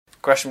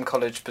Gresham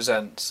College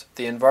presents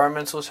The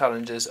Environmental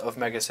Challenges of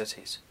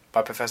Megacities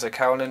by Professor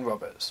Carolyn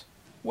Roberts.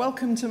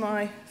 Welcome to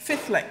my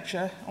fifth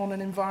lecture on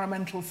an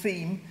environmental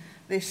theme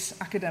this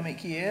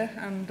academic year,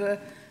 and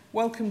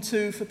welcome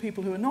to, for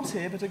people who are not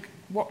here, but to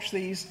watch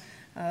these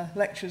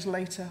lectures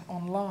later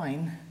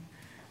online.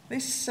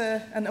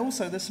 And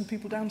also there's some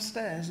people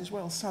downstairs as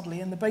well,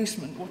 sadly, in the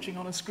basement watching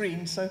on a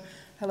screen, so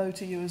hello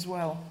to you as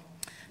well.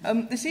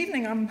 This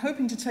evening I'm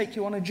hoping to take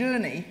you on a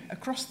journey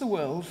across the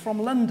world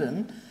from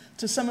London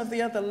to some of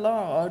the other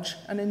large,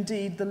 and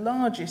indeed the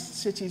largest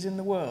cities in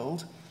the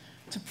world,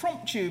 to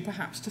prompt you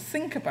perhaps to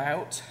think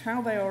about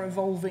how they are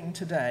evolving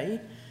today,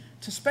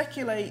 to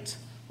speculate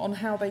on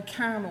how they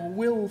can or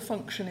will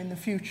function in the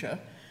future,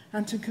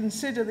 and to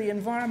consider the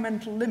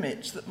environmental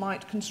limits that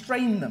might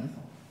constrain them.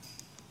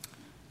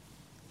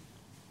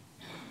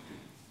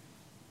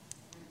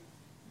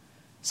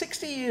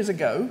 "60 years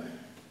ago,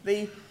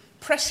 the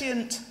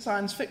prescient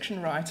science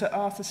fiction writer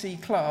Arthur C.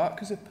 Clarke,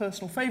 who's a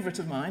personal favourite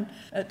of mine,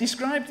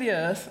 described the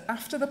Earth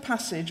after the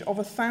passage of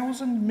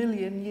 1,000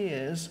 million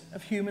years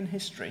of human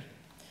history.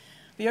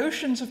 The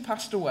oceans have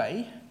passed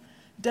away,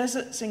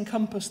 deserts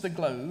encompass the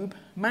globe,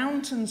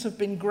 mountains have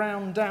been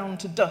ground down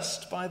to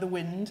dust by the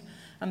wind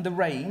and the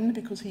rain,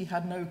 because he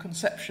had no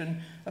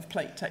conception of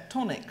plate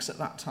tectonics at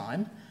that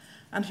time,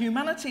 and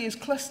humanity is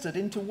clustered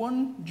into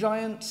one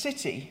giant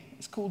city.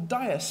 It's called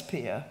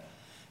Diosphere,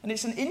 and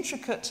it's an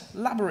intricate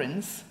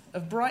labyrinth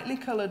of brightly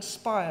coloured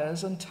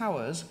spires and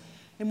towers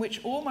in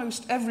which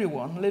almost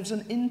everyone lives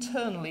an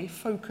internally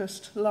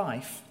focused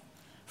life,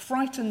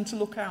 frightened to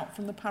look out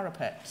from the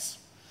parapets.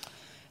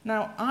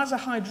 Now, as a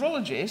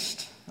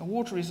hydrologist, a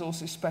water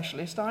resources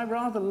specialist, I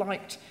rather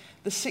liked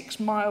the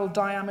 6-mile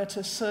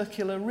diameter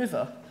circular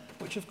river,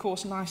 which of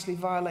course nicely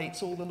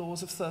violates all the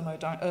laws of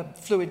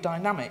fluid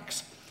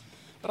dynamics.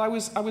 But I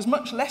was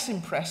much less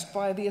impressed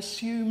by the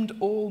assumed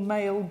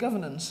all-male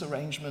governance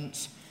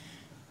arrangements.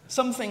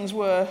 Some things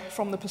were,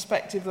 from the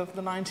perspective of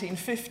the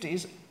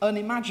 1950s,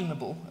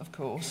 unimaginable, of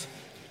course.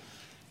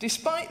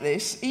 Despite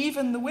this,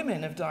 even the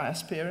women of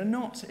Diosphere are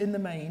not, in the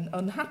main,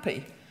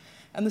 unhappy,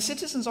 and the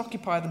citizens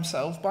occupy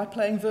themselves by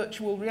playing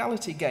virtual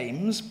reality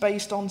games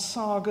based on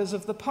sagas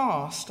of the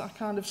past,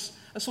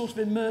 a sort of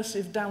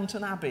immersive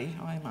Downton Abbey,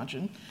 I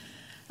imagine,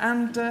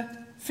 and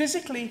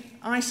physically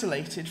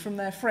isolated from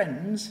their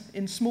friends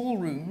in small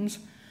rooms,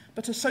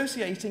 but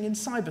associating in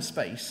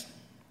cyberspace.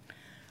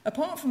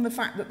 Apart from the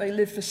fact that they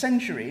live for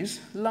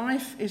centuries,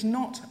 life is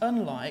not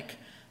unlike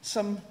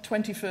some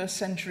 21st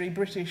century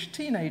British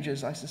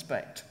teenagers, I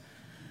suspect.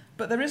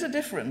 But there is a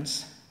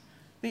difference.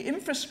 The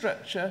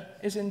infrastructure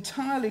is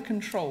entirely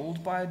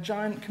controlled by a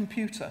giant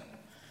computer,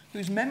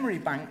 whose memory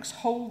banks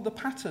hold the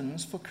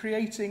patterns for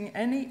creating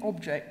any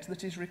object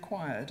that is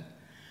required,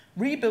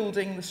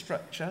 rebuilding the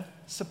structure,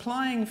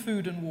 supplying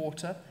food and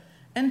water,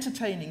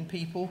 entertaining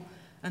people,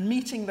 and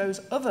meeting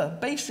those other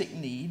basic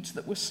needs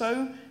that were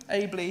so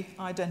ably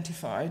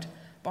identified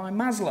by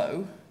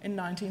Maslow in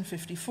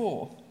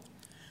 1954.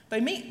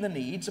 They meet the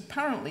needs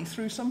apparently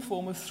through some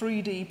form of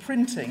 3D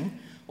printing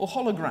or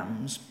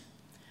holograms.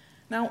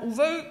 Now,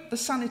 although the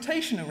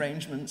sanitation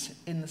arrangements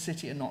in the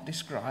city are not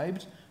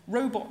described,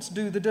 robots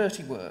do the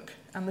dirty work,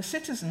 and the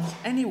citizens,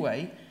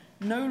 anyway,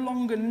 no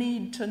longer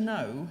need to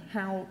know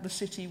how the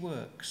city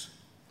works.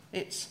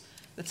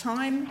 The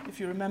time, if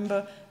you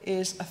remember,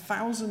 is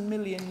 1,000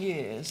 million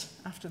years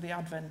after the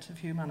advent of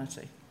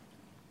humanity.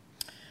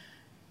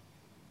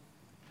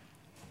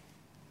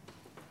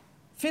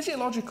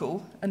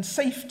 Physiological and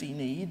safety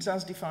needs,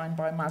 as defined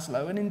by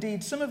Maslow, and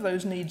indeed some of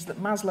those needs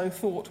that Maslow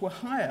thought were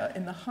higher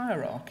in the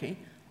hierarchy,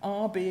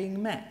 are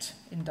being met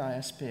in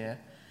Diosphere.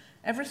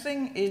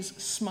 Everything is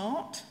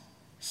smart,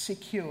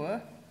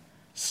 secure,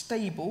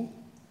 stable,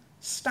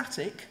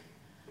 static,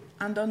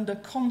 and under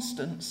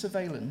constant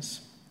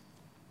surveillance.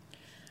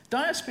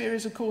 Diosphere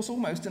is, of course,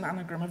 almost an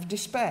anagram of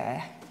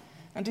despair,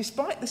 and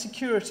despite the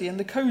security and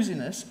the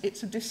coziness,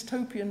 it's a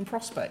dystopian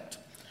prospect.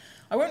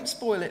 I won't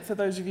spoil it for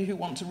those of you who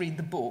want to read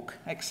the book,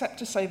 except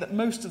to say that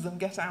most of them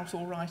get out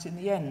all right in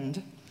the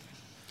end.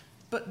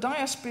 But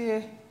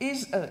Diosphere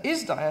is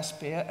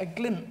Diosphere a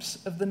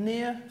glimpse of the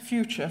near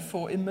future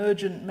for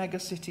emergent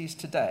megacities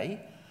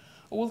today,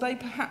 or will they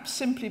perhaps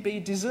simply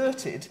be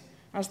deserted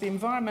as the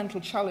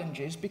environmental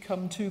challenges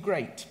become too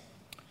great?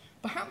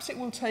 Perhaps it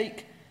will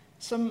take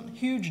some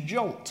huge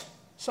jolt,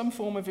 some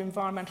form of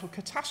environmental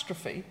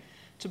catastrophe,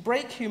 to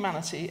break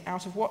humanity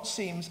out of what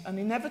seems an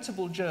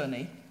inevitable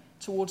journey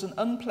towards an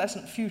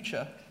unpleasant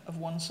future of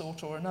one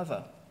sort or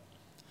another.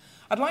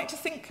 I'd like to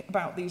think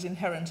about these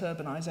inherent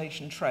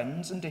urbanisation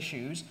trends and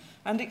issues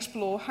and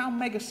explore how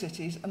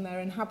megacities and their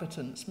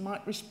inhabitants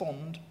might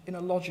respond in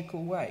a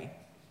logical way.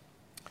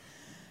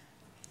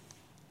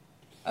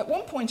 At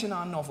one point in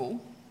our novel,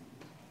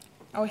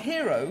 our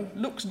hero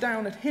looks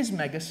down at his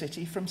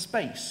megacity from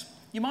space.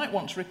 You might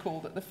want to recall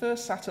that the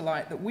first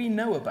satellite that we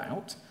know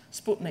about,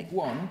 Sputnik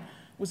 1,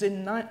 was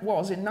in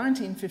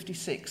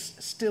 1956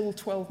 still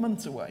 12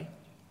 months away.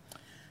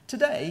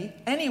 Today,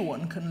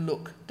 anyone can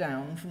look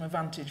down from a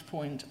vantage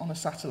point on a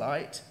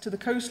satellite to the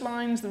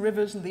coastlines, the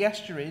rivers and the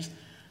estuaries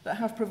that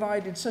have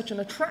provided such an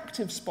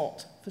attractive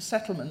spot for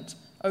settlement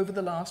over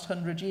the last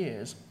 100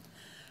 years.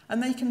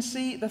 And they can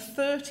see the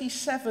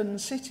 37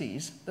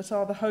 cities that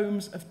are the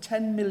homes of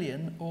 10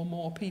 million or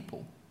more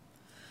people.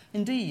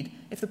 Indeed,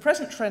 if the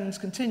present trends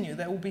continue,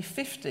 there will be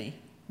 50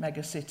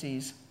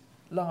 megacities,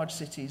 large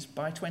cities,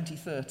 by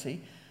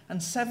 2030,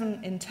 and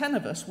 7 in 10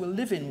 of us will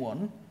live in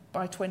one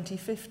by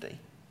 2050.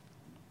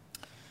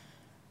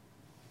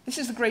 This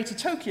is the Greater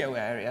Tokyo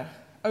area,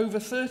 over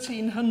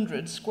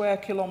 1,300 square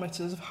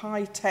kilometres of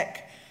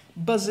high-tech,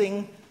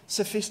 buzzing,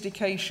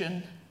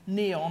 sophistication,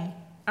 neon,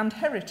 and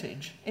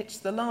heritage. It's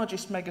the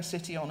largest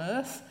megacity on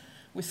Earth,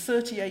 with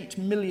 38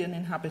 million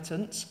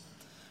inhabitants,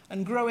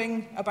 and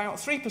growing about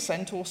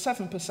 3% or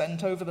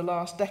 7% over the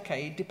last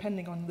decade,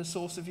 depending on the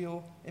source of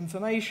your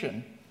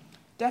information.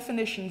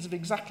 Definitions of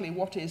exactly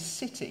what is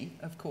city,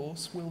 of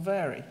course, will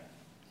vary.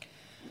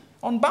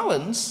 On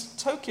balance,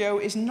 Tokyo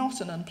is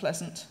not an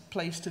unpleasant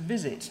place to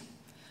visit,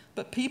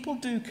 but people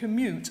do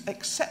commute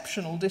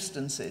exceptional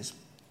distances,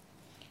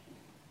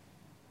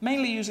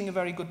 mainly using a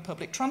very good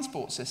public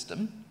transport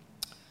system.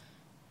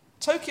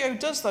 Tokyo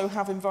does, though,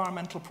 have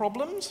environmental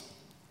problems,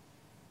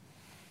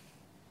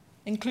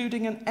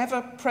 including an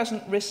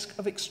ever-present risk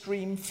of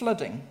extreme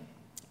flooding,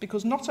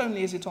 because not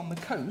only is it on the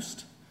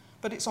coast,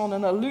 but it's on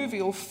an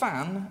alluvial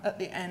fan at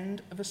the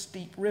end of a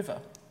steep river.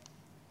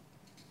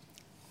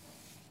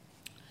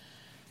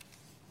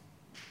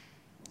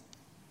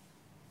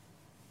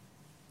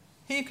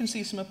 Here you can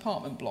see some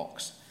apartment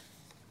blocks.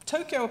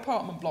 Tokyo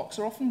apartment blocks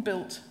are often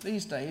built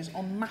these days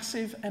on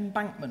massive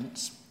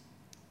embankments.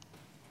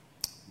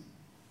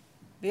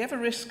 The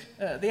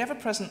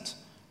ever-present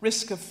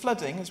risk of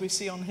flooding, as we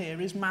see on here,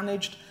 is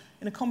managed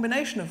in a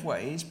combination of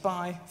ways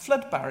by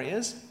flood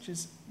barriers, which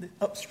is the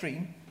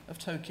upstream of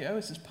Tokyo,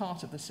 this is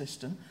part of the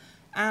system,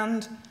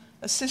 and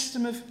a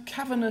system of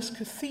cavernous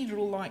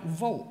cathedral-like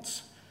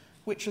vaults,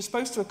 which are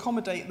supposed to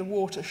accommodate the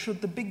water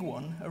should the big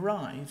one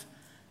arrive.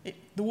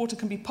 The water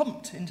can be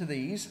pumped into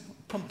these,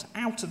 pumped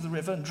out of the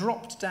river,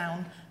 dropped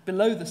down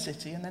below the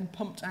city, and then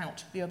pumped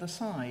out the other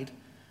side.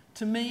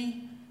 To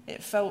me,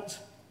 it felt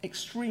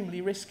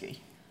extremely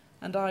risky,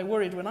 and I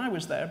worried when I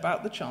was there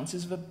about the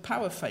chances of a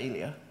power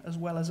failure as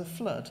well as a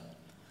flood.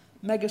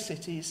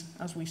 Megacities,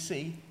 as we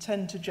see,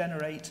 tend to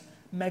generate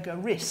mega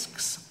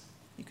risks.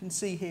 You can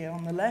see here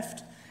on the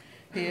left,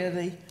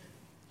 here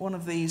one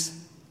of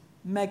these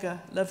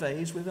mega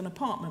levees with an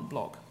apartment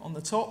block on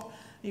the top.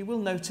 You will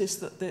notice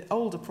that the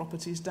older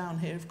properties down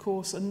here, of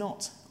course, are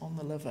not on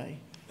the levee.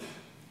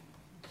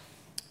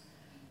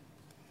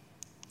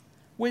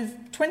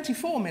 With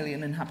 24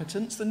 million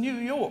inhabitants, the New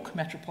York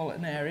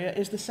metropolitan area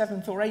is the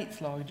 7th or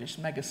 8th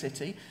largest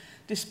megacity,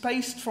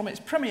 displaced from its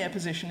premier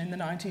position in the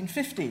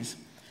 1950s.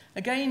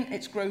 Again,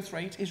 its growth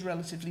rate is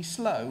relatively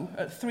slow,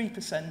 at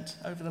 3%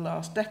 over the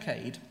last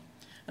decade.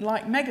 And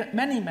like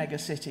many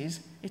megacities,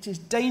 it is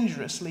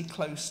dangerously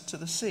close to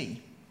the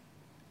sea.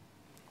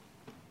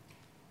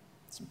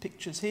 Some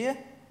pictures here.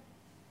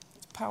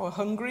 It's power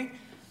hungry.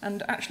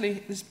 And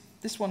actually,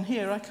 this one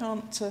here, I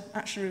can't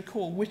actually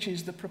recall which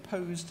is the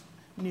proposed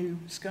new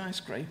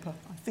skyscraper.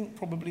 I think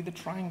probably the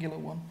triangular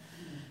one,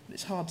 but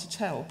it's hard to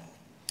tell.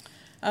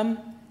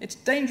 It's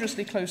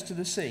dangerously close to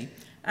the sea.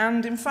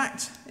 And in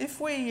fact, if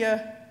we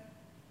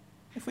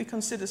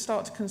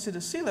start to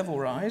consider sea level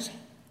rise,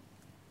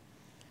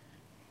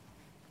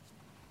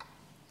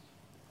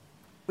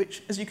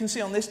 which, as you can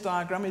see on this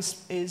diagram,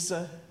 is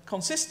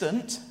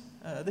consistent.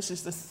 This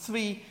is the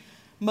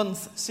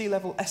 3-month sea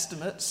level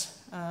estimates,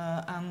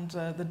 and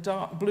the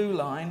dark blue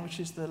line, which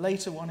is the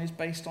later one, is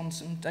based on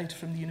some data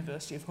from the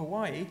University of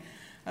Hawaii.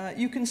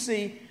 You can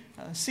see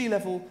sea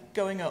level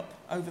going up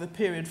over the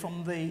period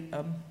from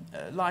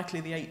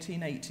likely the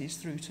 1880s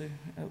through to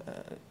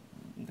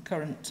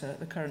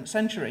the current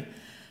century.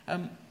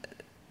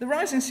 The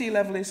rise in sea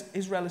level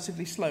is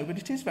relatively slow, but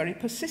it is very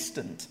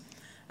persistent.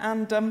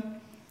 And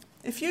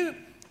if you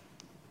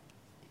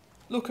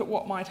look at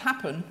what might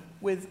happen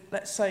with,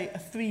 let's say, a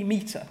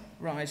 3-metre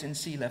rise in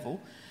sea level,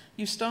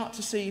 you start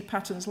to see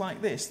patterns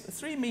like this. The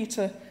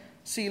 3-metre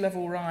sea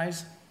level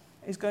rise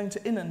is going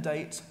to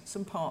inundate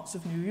some parts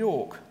of New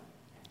York.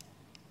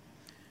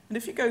 And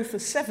if you go for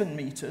 7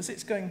 metres,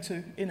 it's going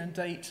to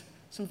inundate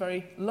some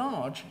very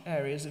large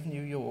areas of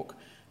New York.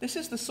 This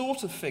is the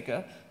sort of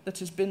figure that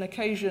has been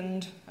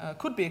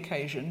could be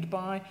occasioned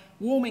by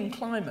warming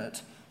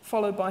climate,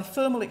 followed by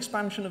thermal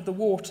expansion of the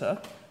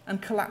water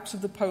and collapse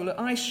of the polar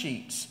ice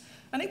sheets.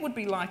 And it would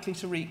be likely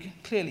to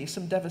wreak, clearly,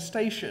 some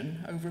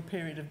devastation over a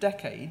period of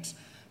decades,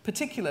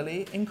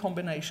 particularly in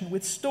combination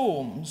with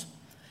storms.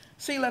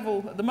 Sea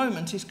level at the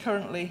moment is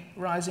currently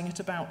rising at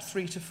about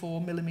 3 to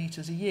 4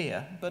 millimetres a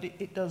year, but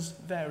it does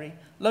vary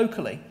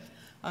locally.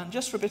 And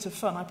just for a bit of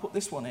fun, I put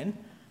this one in,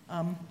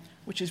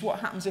 which is what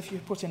happens if you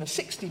put in a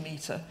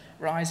 60-metre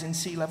rise in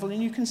sea level.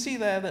 And you can see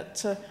there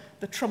that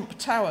the Trump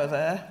Tower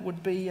there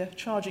would be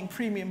charging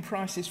premium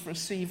prices for a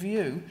sea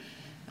view,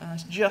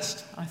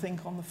 just, I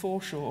think, on the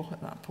foreshore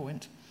at that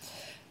point.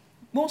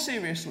 More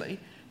seriously,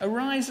 a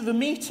rise of a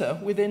metre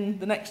within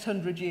the next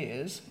 100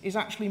 years is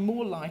actually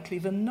more likely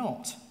than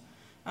not.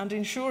 and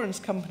insurance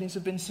companies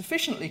have been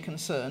sufficiently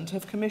concerned to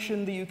have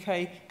commissioned the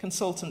UK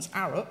consultants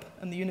Arup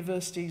and the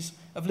Universities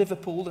of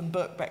Liverpool and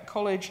Birkbeck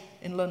College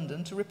in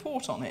London to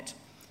report on it.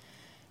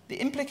 The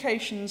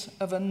implications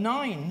of a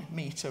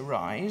 9-metre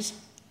rise,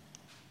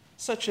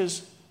 such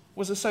as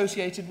was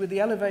associated with the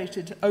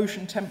elevated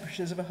ocean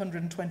temperatures of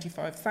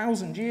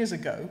 125,000 years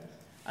ago,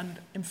 and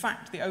in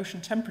fact the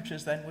ocean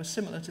temperatures then were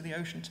similar to the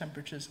ocean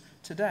temperatures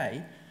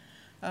today,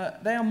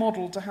 they are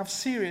modelled to have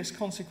serious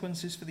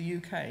consequences for the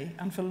UK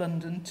and for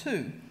London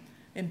too,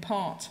 in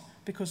part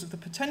because of the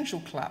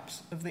potential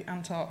collapse of the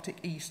Antarctic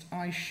East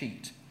ice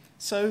sheet.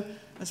 So,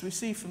 as we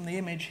see from the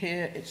image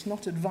here, it's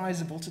not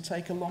advisable to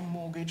take a long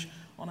mortgage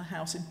on a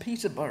house in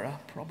Peterborough,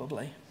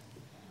 probably.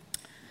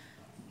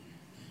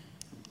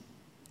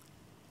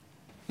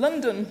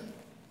 London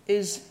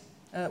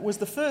was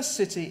the first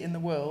city in the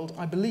world,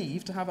 I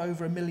believe, to have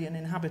over 1 million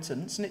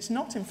inhabitants, and it's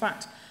not, in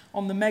fact,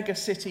 on the mega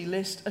city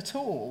list at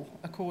all,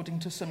 according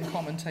to some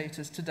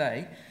commentators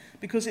today,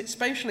 because its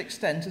spatial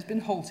extent has been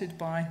halted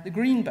by the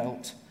Green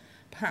Belt,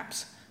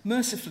 perhaps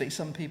mercifully,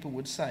 some people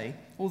would say,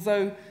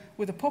 although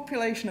with a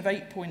population of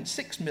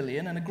 8.6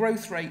 million and a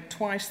growth rate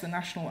twice the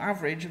national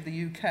average of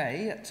the UK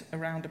at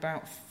around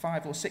about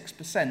 5 or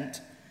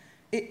 6%,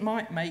 it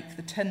might make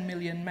the 10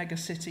 million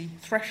megacity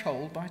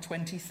threshold by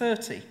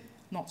 2030,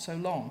 not so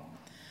long.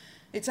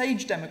 Its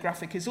age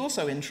demographic is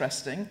also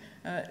interesting.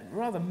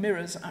 Rather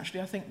mirrors,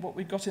 actually, I think, what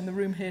we've got in the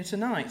room here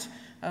tonight.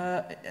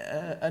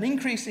 An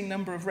increasing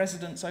number of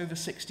residents over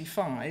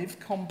 65,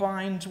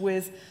 combined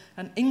with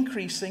an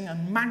increasing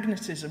and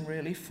magnetism,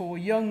 really, for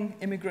young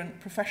immigrant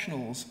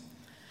professionals.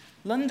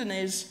 London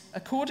is,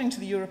 according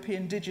to the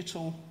European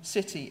Digital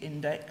City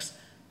Index,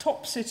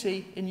 top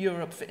city in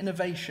Europe for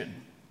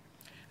innovation.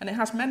 And it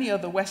has many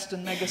other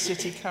Western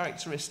megacity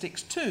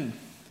characteristics too.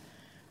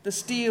 The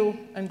steel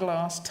and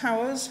glass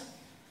towers,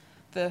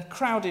 the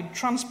crowded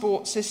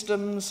transport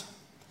systems,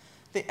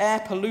 the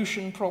air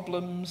pollution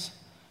problems,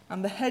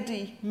 and the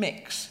heady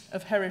mix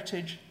of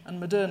heritage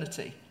and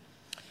modernity.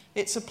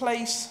 It's a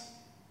place,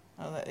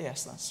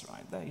 yes, that's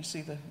right, there you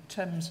see the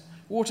Thames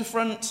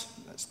waterfront,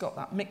 it's got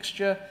that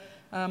mixture.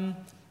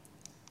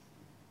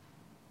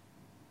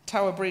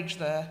 Tower Bridge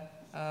there,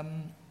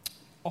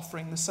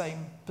 offering the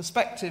same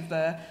perspective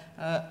there.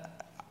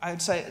 I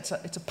would say it's a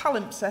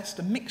palimpsest,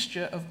 a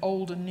mixture of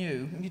old and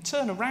new. And you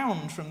turn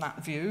around from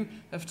that view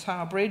of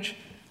Tower Bridge.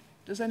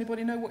 Does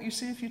anybody know what you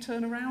see if you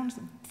turn around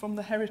from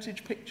the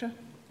heritage picture?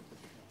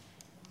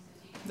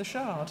 The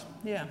Shard,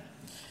 yeah.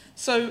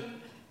 So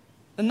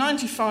the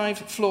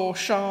 95-floor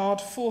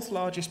Shard, fourth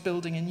largest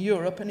building in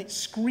Europe, and it's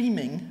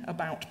screaming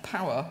about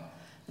power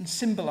and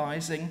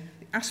symbolising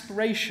the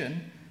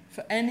aspiration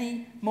for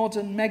any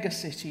modern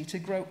megacity to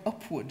grow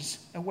upwards,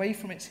 away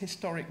from its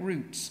historic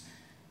roots,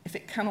 if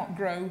it cannot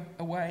grow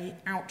away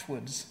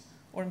outwards,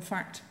 or in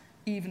fact,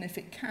 even if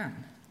it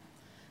can.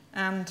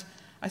 And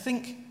I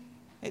think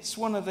it's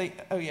one of the,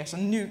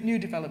 and new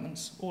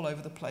developments all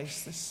over the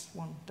place, this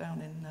one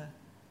down in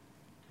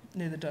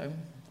near the Dome.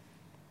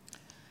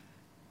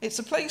 It's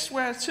a place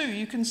where, too,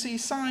 you can see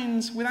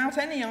signs, without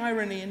any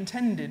irony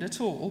intended at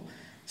all,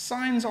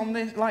 signs on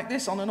this, like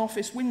this on an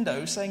office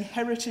window saying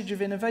heritage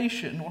of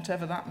innovation,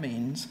 whatever that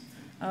means.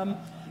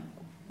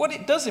 What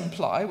it does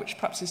imply, which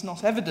perhaps is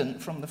not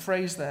evident from the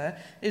phrase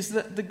there, is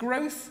that the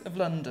growth of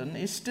London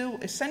is still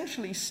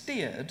essentially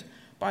steered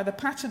by the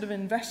pattern of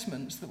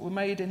investments that were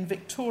made in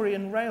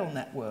Victorian rail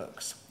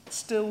networks.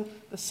 Still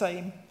the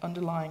same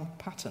underlying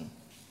pattern.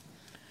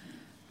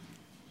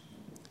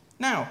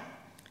 Now,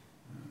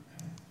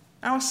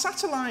 our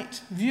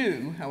satellite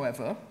view,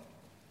 however,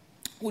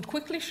 would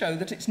quickly show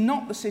that it's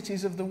not the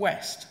cities of the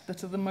West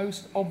that are the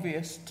most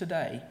obvious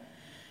today.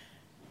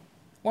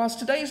 Whilst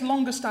today's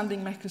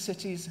longer-standing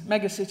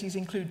megacities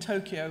include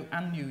Tokyo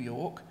and New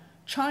York,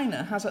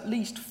 China has at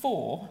least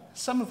 4,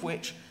 some of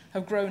which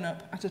have grown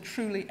up at a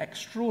truly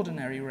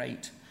extraordinary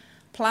rate,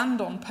 planned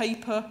on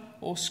paper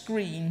or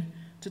screen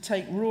to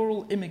take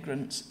rural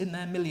immigrants in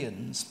their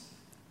millions.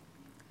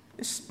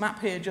 This map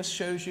here just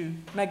shows you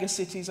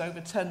megacities over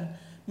 10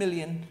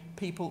 million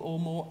people or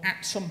more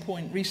at some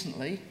point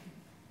recently.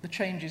 The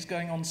change is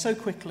going on so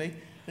quickly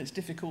that it's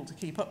difficult to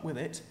keep up with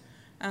it.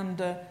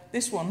 And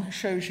this one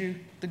shows you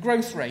the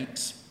growth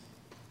rates,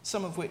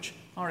 some of which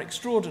are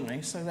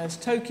extraordinary. So there's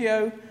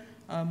Tokyo,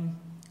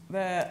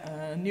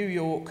 New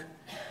York,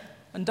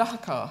 and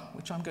Dhaka,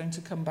 which I'm going to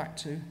come back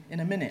to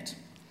in a minute.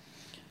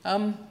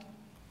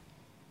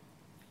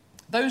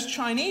 Those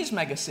Chinese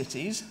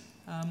megacities,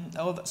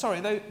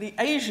 the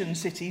Asian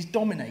cities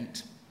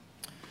dominate.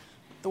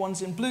 The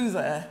ones in blue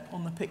there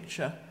on the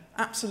picture,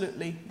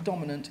 absolutely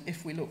dominant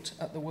if we looked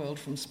at the world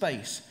from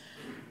space.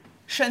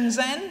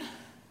 Shenzhen,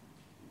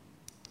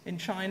 in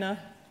China,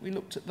 we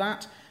looked at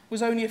that,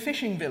 was only a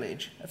fishing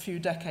village a few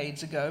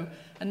decades ago,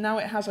 and now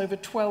it has over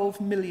 12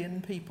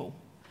 million people.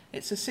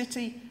 It's a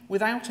city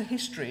without a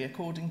history,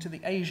 according to the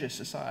Asia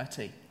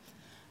Society.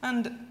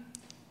 And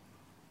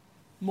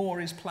more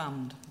is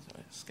planned. So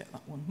let's get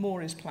that one.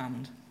 More is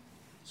planned.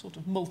 Sort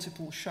of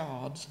multiple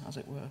shards, as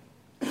it were.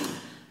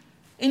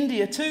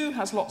 India, too,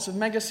 has lots of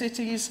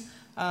megacities.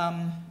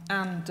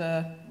 and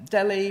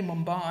Delhi,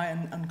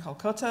 Mumbai and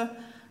Calcutta,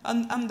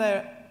 and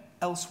they're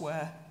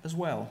elsewhere as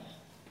well.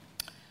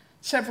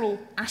 Several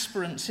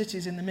aspirant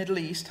cities in the Middle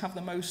East have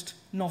the most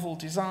novel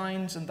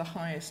designs and the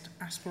highest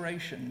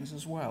aspirations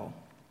as well.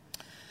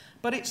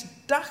 But it's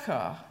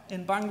Dhaka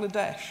in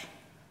Bangladesh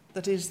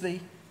that is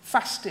the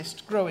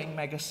fastest growing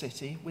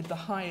megacity with the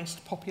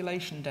highest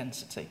population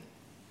density.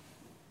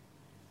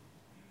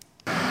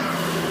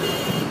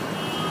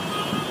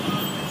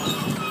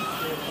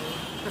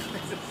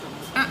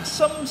 At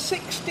some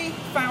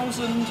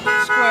 60,000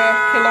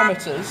 square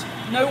kilometres,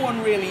 no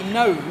one really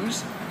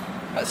knows,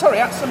 at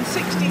some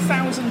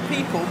 60,000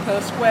 people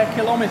per square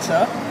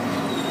kilometre,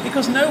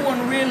 because no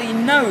one really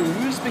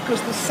knows,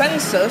 because the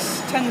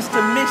census tends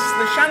to miss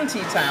the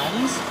shanty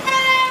towns,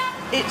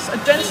 it's a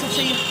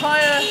density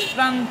higher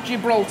than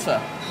Gibraltar.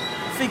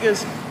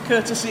 Figures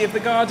courtesy of the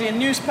Guardian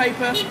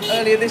newspaper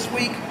earlier this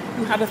week,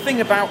 who had a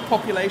thing about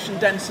population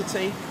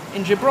density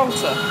in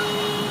Gibraltar.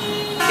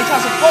 It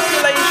has a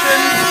population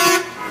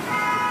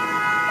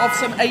of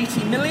some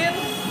 18 million,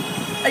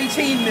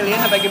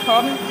 I beg your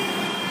pardon,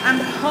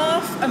 and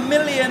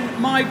 500,000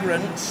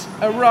 migrants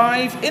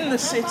arrive in the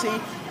city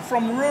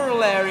from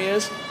rural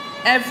areas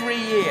every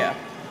year.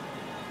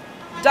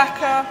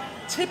 Dhaka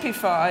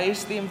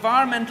typifies the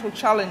environmental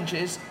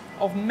challenges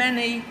of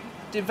many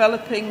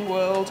developing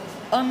world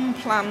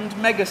unplanned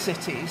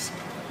megacities,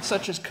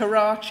 such as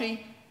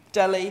Karachi,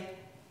 Delhi,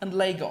 and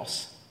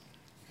Lagos.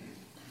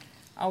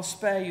 I'll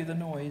spare you the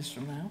noise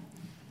from now,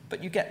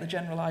 but you get the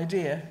general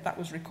idea. That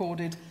was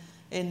recorded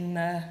in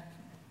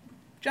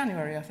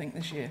January, I think,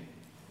 this year,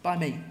 by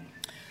me.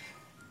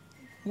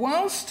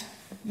 Whilst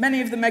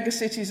many of the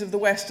megacities of the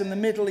West and the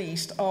Middle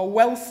East are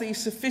wealthy,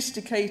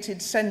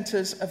 sophisticated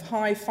centres of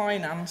high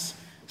finance,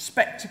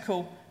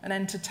 spectacle, and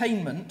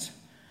entertainment,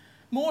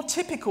 more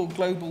typical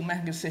global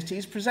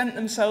megacities present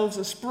themselves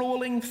as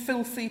sprawling,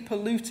 filthy,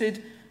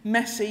 polluted,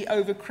 messy,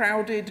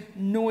 overcrowded,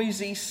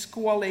 noisy,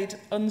 squalid,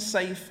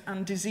 unsafe,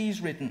 and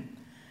disease-ridden.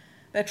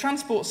 Their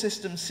transport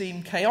systems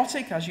seem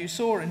chaotic, as you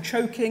saw, and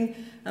choking,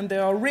 and they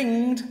are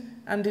ringed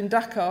and in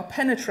Dhaka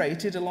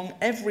penetrated along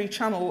every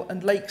channel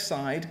and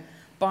lakeside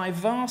by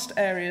vast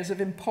areas of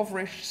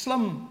impoverished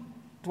slum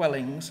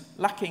dwellings,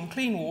 lacking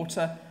clean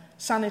water,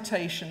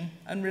 sanitation,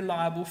 and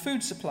reliable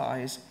food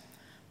supplies.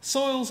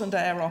 Soils and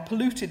air are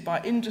polluted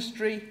by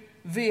industry,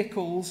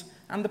 vehicles,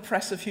 and the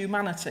press of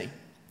humanity.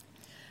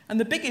 And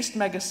the biggest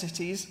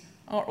megacities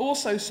are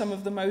also some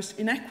of the most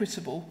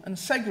inequitable and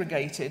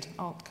segregated.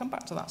 I'll come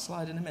back to that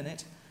slide in a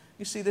minute.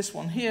 You see this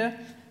one here.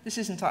 This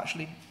isn't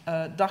actually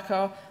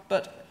Dhaka,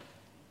 but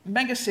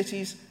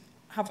megacities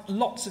have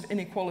lots of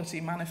inequality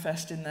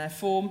manifest in their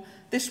form.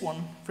 This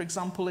one, for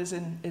example, is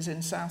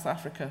in South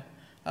Africa.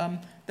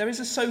 There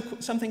is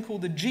something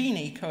called the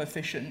Gini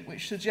coefficient,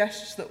 which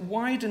suggests that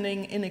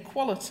widening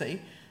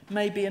inequality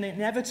may be an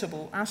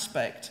inevitable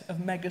aspect of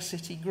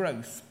megacity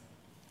growth.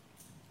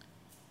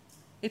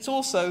 It's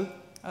also,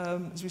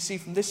 as we see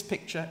from this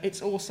picture,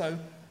 it's also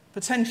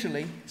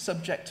potentially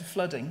subject to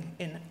flooding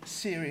in a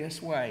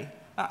serious way.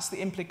 That's the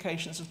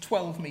implications of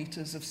 12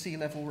 metres of sea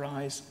level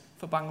rise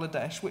for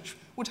Bangladesh, which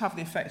would have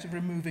the effect of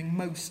removing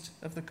most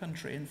of the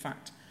country, in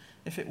fact,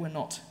 if it were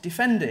not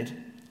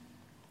defended.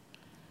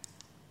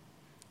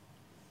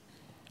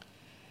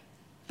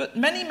 But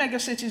many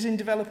megacities in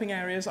developing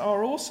areas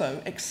are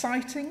also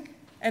exciting,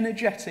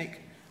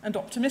 energetic, and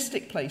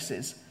optimistic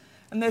places.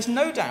 And there's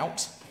no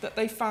doubt that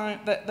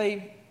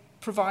they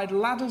provide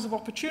ladders of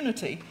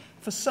opportunity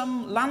for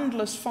some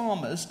landless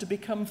farmers to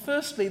become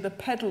firstly the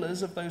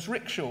peddlers of those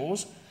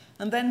rickshaws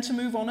and then to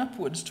move on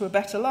upwards to a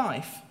better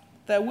life.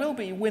 There will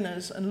be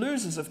winners and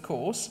losers, of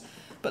course,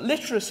 but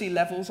literacy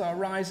levels are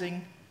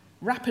rising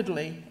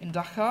rapidly in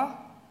Dhaka,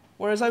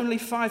 whereas only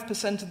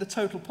 50% of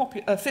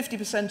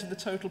the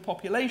total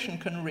population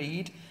can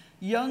read.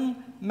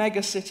 Young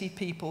megacity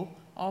people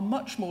are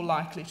much more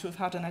likely to have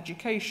had an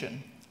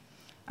education.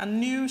 And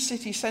new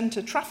city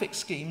centre traffic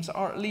schemes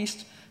are at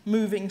least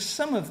moving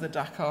some of the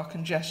Dhaka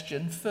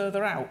congestion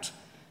further out,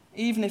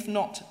 even if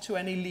not to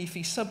any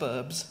leafy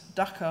suburbs.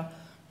 Dhaka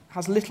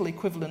has little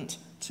equivalent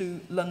to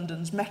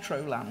London's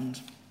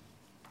Metroland.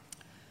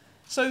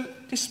 So,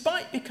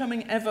 despite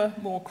becoming ever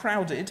more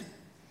crowded,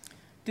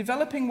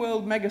 developing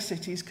world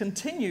megacities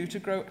continue to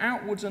grow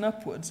outwards and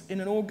upwards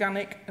in an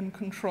organic and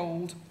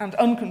controlled and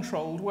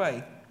uncontrolled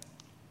way.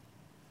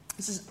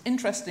 This is an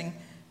interesting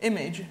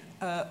image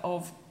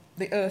of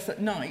the Earth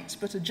at night,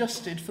 but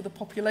adjusted for the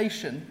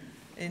population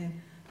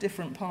in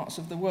different parts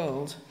of the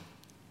world,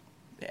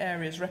 the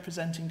areas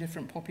representing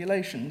different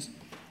populations.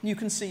 You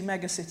can see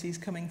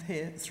megacities coming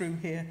through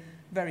here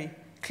very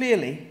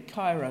clearly,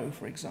 Cairo,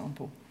 for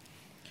example.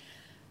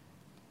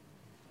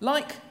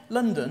 Like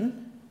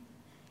London,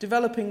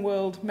 developing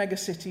world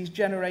megacities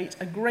generate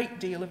a great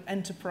deal of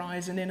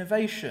enterprise and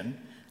innovation,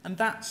 and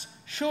that's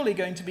surely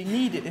going to be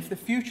needed if the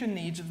future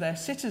needs of their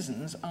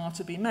citizens are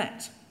to be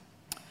met.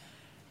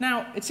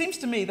 Now, it seems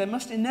to me there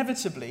must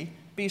inevitably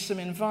be some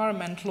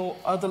environmental or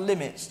other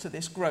limits to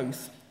this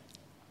growth.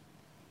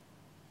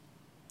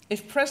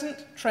 If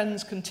present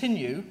trends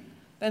continue,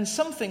 then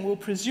something will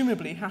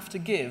presumably have to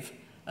give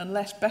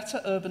unless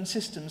better urban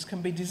systems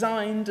can be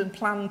designed and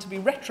planned to be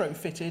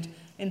retrofitted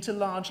into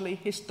largely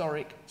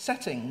historic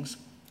settings.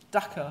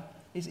 Dhaka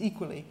is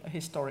equally a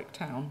historic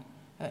town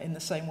in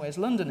the same way as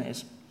London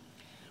is.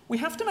 We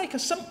have to make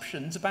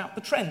assumptions about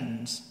the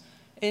trends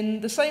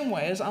in the same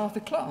way as Arthur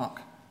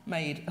Clarke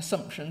made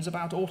assumptions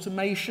about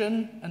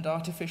automation and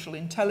artificial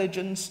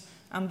intelligence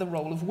and the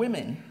role of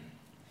women.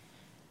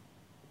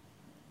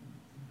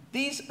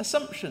 These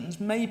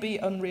assumptions may be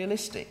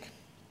unrealistic.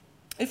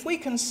 If we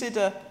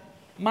consider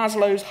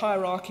Maslow's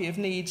hierarchy of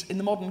needs in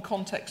the modern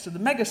context of the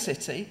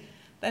megacity,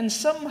 then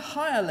some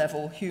higher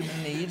level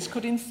human needs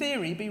could in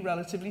theory be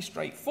relatively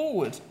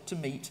straightforward to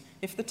meet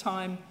if the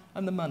time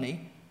and the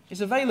money is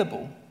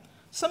available.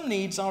 Some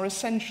needs are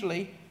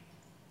essentially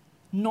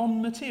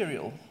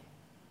non-material.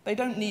 They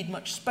don't need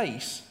much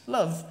space.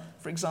 Love,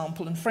 for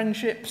example, and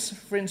friendships,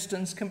 for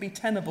instance, can be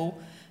tenable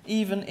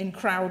even in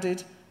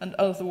crowded and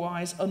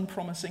otherwise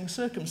unpromising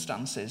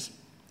circumstances.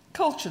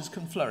 Cultures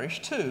can flourish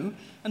too,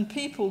 and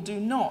people do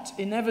not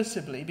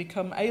inevitably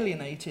become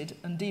alienated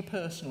and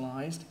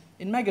depersonalised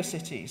in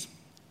megacities.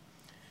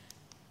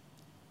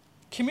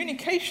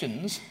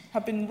 Communications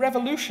have been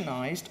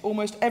revolutionised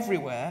almost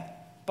everywhere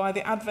by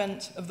the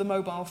advent of the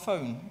mobile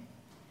phone.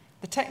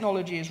 The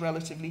technology is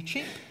relatively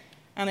cheap,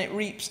 and it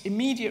reaps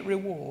immediate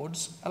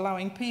rewards,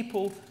 allowing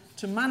people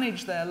to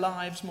manage their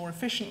lives more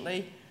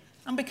efficiently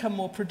and become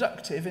more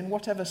productive in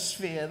whatever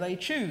sphere they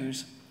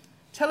choose.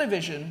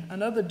 Television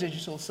and other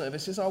digital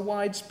services are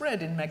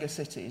widespread in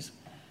megacities.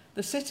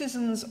 The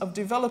citizens of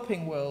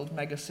developing world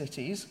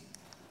megacities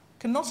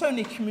can not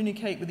only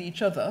communicate with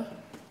each other,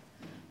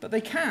 but they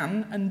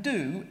can and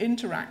do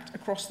interact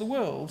across the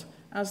world,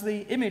 as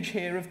the image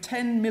here of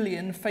 10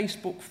 million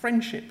Facebook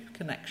friendship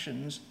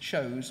connections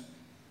shows.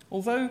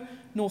 Although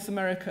North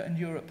America and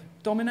Europe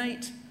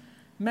dominate,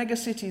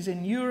 megacities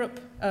in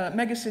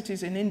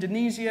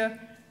Indonesia,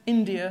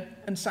 India,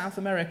 and South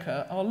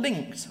America are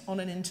linked on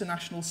an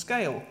international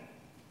scale.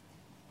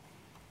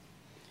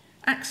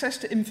 Access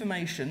to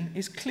information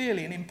is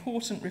clearly an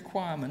important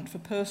requirement for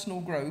personal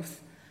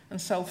growth and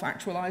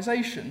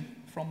self-actualization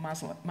from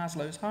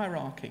Maslow's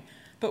hierarchy,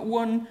 but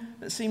one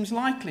that seems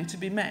likely to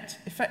be met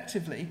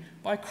effectively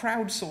by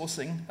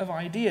crowdsourcing of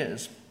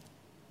ideas.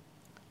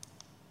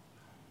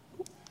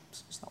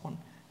 Oops, that one.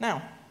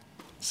 Now,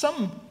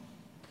 some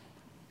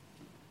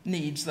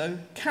needs, though,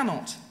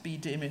 cannot be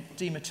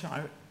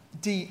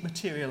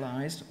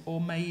dematerialized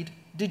or made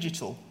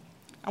digital.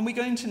 And we're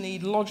going to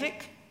need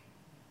logic,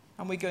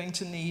 and we're going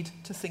to need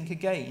to think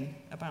again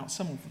about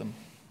some of them.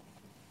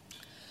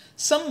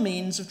 Some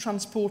means of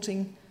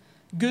transporting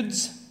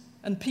goods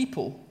and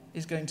people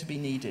is going to be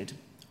needed.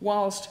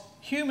 Whilst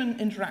human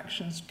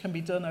interactions can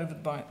be done over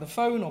by the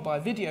phone or by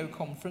video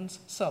conference,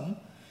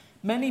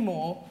 many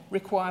more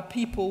require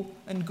people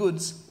and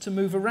goods to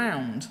move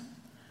around.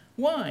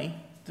 Why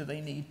do they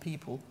need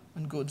people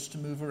and goods to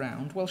move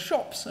around? Well,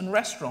 shops and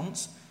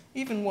restaurants,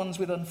 even ones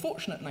with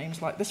unfortunate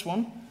names like this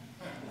one,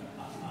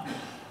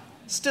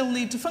 still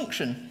need to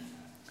function,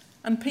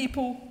 and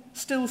people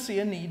still see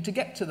a need to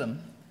get to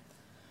them.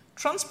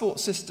 Transport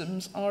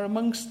systems are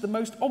amongst the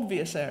most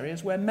obvious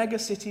areas where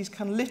megacities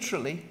can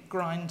literally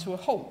grind to a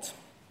halt,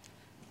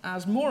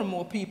 as more and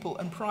more people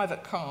and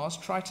private cars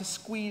try to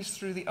squeeze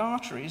through the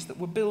arteries that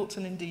were built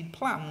and indeed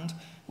planned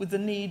with the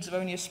needs of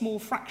only a small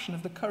fraction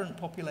of the current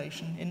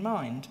population in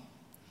mind.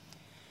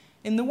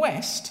 In the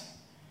West,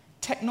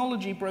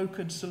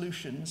 technology-brokered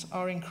solutions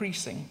are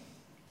increasing.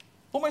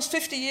 Almost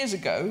 50 years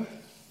ago,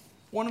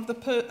 one of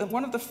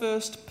the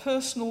first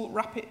personal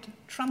rapid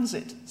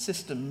transit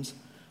systems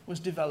was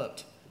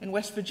developed in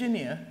West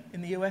Virginia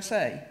in the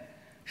USA,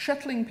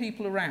 shuttling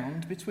people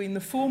around between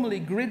the formerly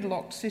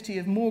gridlocked city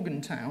of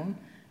Morgantown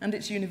and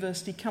its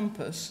university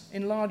campus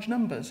in large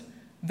numbers,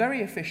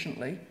 very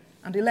efficiently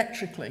and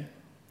electrically.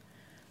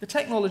 The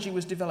technology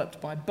was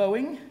developed by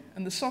Boeing,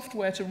 and the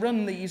software to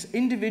run these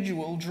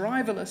individual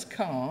driverless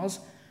cars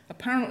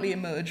apparently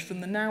emerged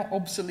from the now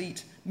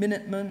obsolete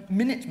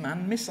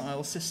Minuteman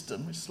missile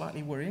system, which is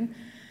slightly worrying.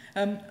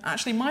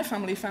 Actually, my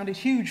family found it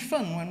huge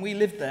fun when we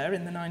lived there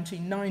in the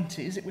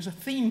 1990s. It was a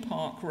theme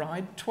park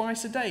ride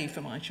twice a day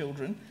for my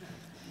children.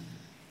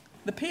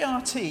 The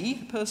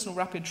PRT, Personal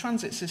Rapid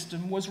Transit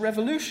System, was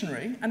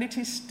revolutionary, and it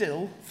is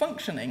still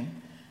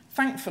functioning,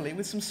 thankfully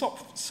with some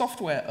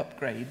software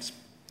upgrades.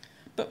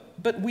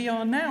 But we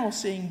are now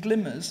seeing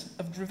glimmers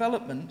of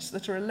developments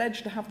that are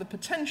alleged to have the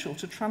potential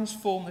to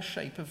transform the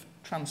shape of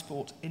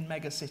transport in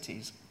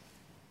megacities.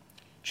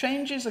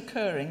 Change is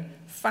occurring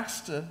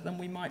faster than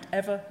we might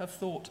ever have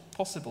thought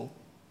possible.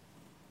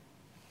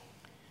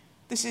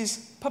 This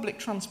is public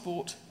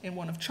transport in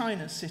one of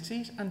China's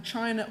cities, and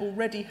China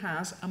already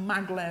has a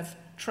maglev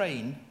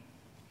train,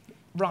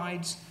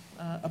 rides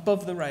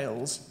above the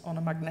rails on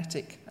a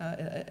magnetic,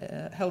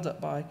 held up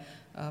by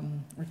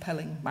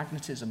repelling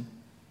magnetism.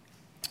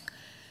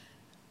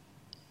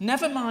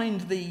 Never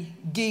mind the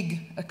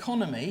gig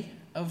economy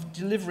of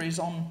deliveries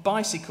on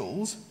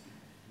bicycles,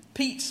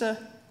 pizza,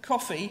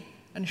 coffee,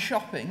 and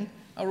shopping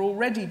are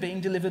already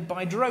being delivered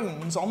by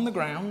drones on the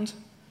ground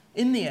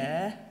in the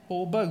air,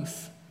 or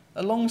both,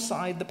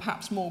 alongside the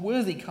perhaps more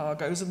worthy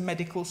cargoes of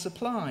medical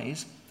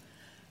supplies.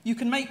 You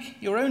can make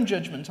your own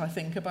judgment, I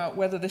think, about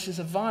whether this is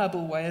a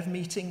viable way of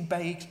meeting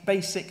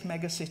basic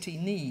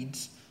megacity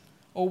needs,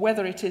 or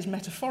whether it is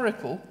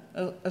metaphorical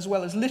as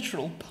well as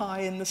literal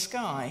pie in the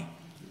sky.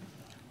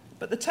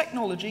 But the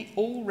technology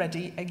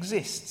already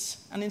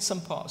exists, and in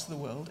some parts of the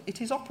world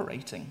it is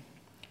operating.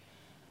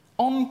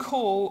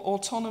 On-call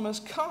autonomous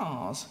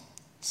cars,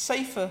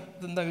 safer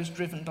than those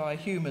driven by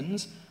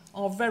humans,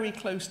 are very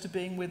close to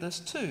being with us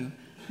too,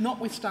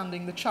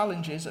 notwithstanding the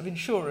challenges of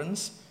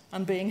insurance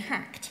and being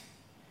hacked.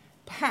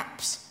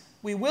 Perhaps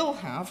we will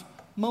have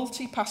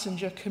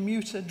multi-passenger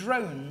commuter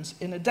drones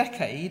in a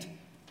decade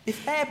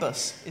if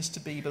Airbus is to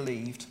be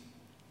believed.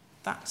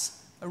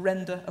 That's a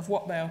render of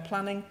what they are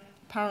planning,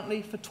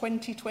 apparently for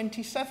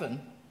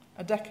 2027,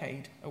 a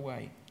decade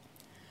away.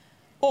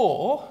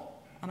 Or,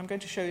 and I'm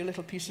going to show you a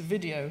little piece of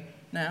video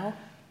now,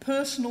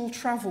 personal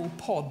travel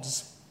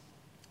pods.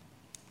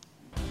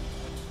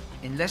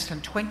 In less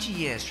than 20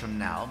 years from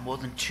now, more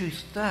than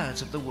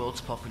 2/3 of the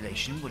world's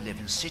population will live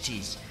in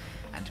cities,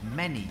 and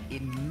many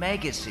in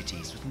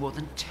megacities with more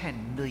than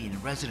 10 million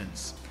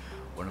residents.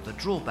 One of the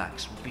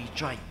drawbacks will be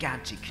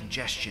gigantic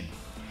congestion.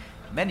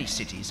 Many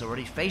cities are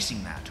already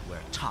facing that,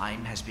 where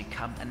time has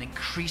become an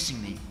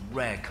increasingly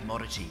rare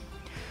commodity.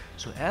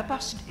 So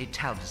Airbus and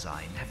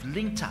Italdesign have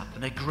linked up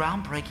in a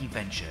groundbreaking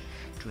venture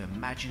to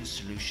imagine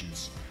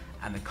solutions,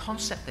 and the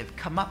concept they've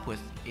come up with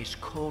is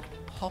called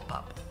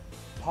Pop-Up.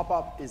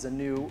 Pop-Up is a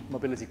new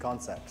mobility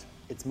concept.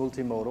 It's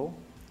multimodal.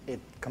 It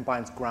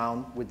combines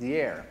ground with the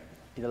air.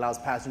 It allows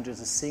passengers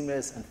a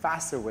seamless and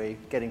faster way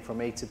getting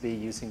from A to B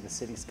using the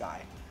city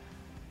sky.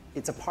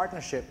 It's a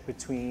partnership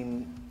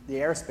between the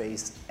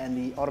airspace and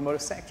the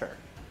automotive sector.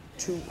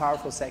 Two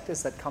powerful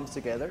sectors that comes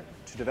together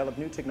to develop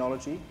new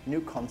technology, new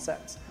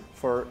concepts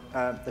for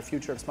the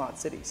future of smart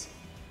cities.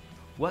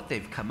 What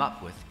they've come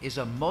up with is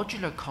a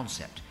modular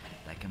concept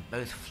that can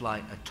both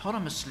fly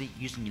autonomously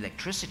using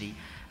electricity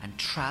and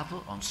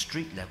travel on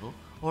street level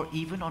or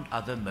even on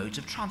other modes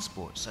of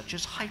transport such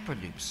as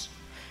hyperloops.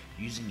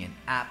 Using an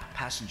app,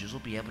 passengers will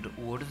be able to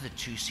order the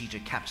two-seater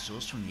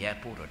capsules from the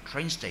airport or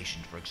train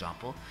station, for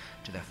example,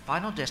 to their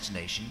final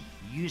destination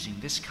using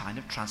this kind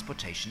of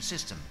transportation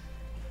system.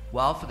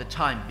 While for the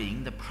time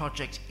being the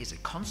project is a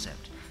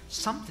concept,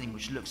 something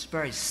which looks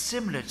very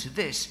similar to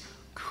this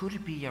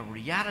could be a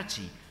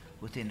reality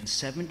within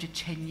 7 to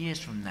 10 years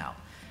from now,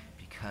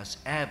 because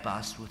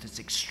Airbus, with its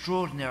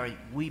extraordinary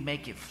We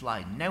Make It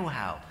Fly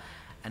know-how,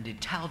 and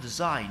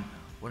Italdesign,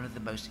 one of the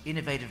most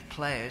innovative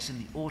players in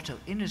the auto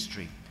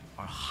industry,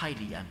 are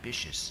highly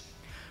ambitious.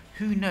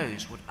 Who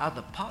knows what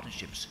other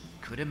partnerships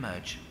could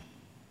emerge?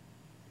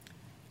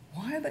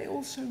 Why are they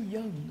all so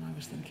young, I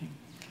was thinking.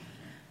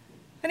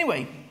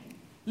 Anyway,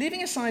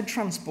 leaving aside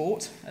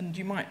transport, and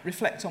you might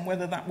reflect on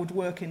whether that would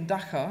work in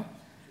Dakar.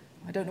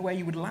 I don't know where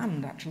you would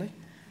land, actually.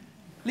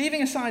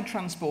 Leaving aside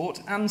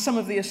transport and some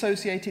of the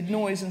associated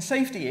noise and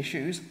safety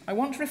issues, I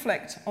want to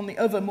reflect on the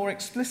other more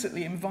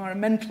explicitly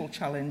environmental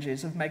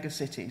challenges of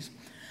megacities.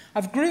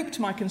 I've grouped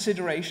my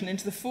consideration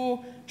into the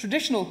 4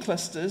 traditional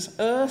clusters: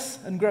 earth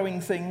and growing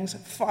things,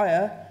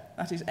 fire,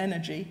 that is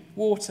energy,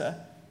 water,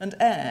 and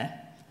air.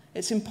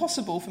 It's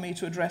impossible for me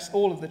to address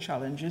all of the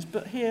challenges,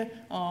 but here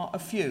are a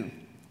few.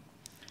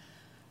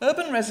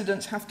 Urban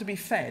residents have to be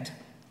fed,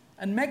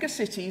 and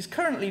megacities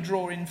currently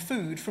draw in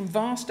food from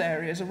vast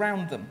areas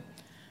around them.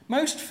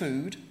 Most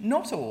food,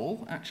 not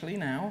all actually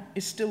now,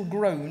 is still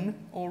grown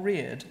or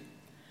reared.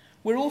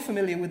 We're all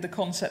familiar with the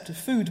concept of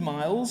food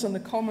miles and the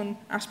common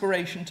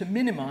aspiration to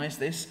minimise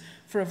this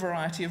for a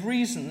variety of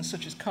reasons,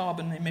 such as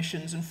carbon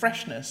emissions and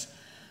freshness.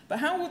 But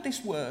how would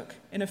this work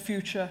in a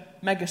future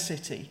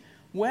megacity?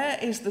 Where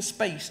is the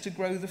space to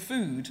grow the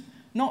food?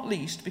 Not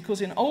least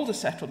because in older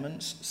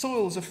settlements,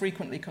 soils are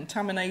frequently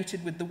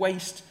contaminated with the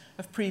waste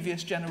of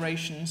previous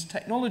generations'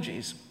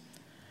 technologies.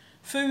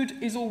 Food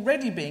is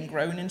already being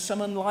grown in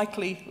some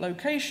unlikely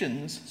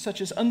locations, such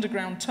as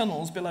underground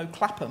tunnels below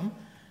Clapham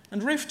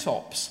and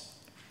rooftops.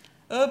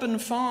 Urban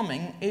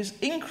farming is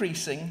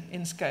increasing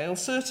in scale,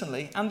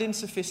 certainly, and in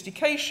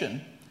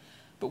sophistication,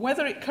 but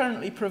whether it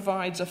currently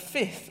provides a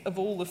fifth of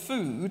all the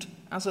food,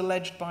 as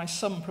alleged by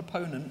some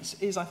proponents,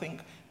 is, I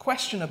think,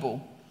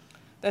 questionable.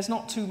 There's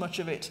not too much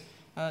of it,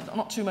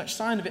 not too much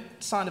sign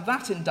of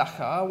that in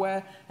Dakar,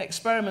 where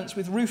experiments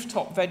with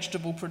rooftop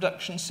vegetable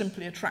production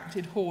simply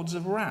attracted hordes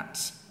of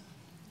rats.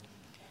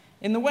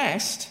 In the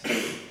West,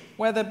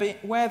 where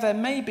there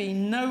may be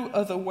no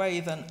other way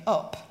than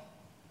up,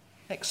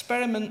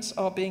 experiments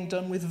are being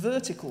done with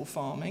vertical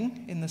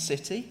farming in the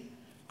city,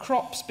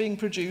 crops being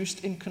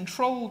produced in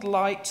controlled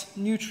light,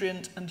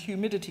 nutrient and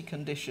humidity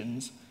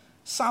conditions.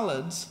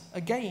 Salads,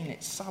 again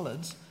it's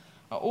salads,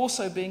 are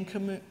also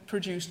being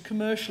produced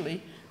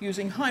commercially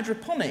using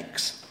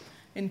hydroponics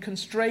in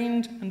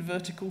constrained and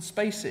vertical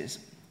spaces.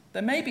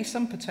 There may be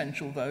some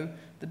potential, though.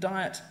 The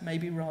diet may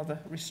be rather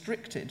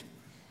restricted.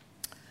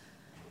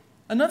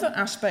 Another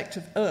aspect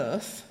of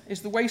Earth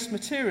is the waste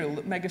material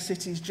that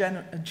megacities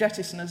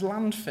jettison as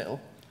landfill.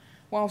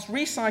 whilst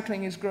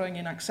recycling is growing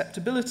in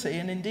acceptability,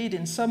 and indeed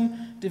in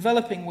some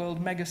developing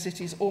world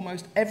megacities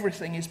almost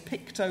everything is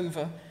picked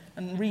over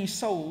and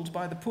resold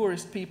by the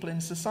poorest people in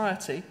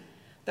society,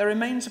 there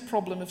remains a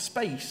problem of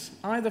space,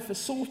 either for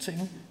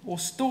sorting or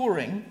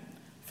storing,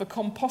 for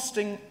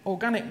composting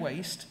organic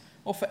waste,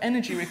 or for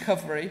energy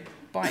recovery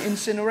by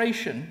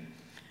incineration.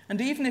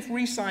 And even if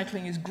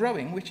recycling is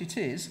growing, which it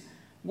is,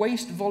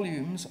 waste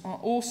volumes are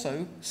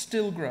also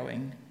still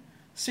growing.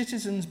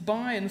 Citizens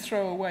buy and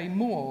throw away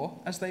more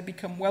as they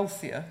become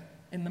wealthier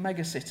in the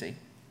megacity.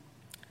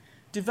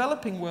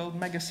 Developing world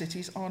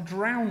megacities are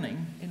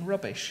drowning in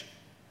rubbish,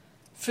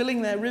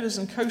 filling their rivers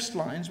and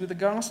coastlines with a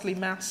ghastly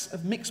mass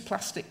of mixed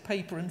plastic,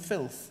 paper and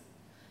filth.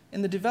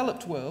 In the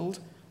developed world,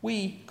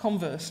 we,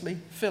 conversely,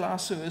 fill our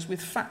sewers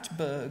with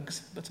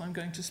fatbergs, but I'm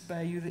going to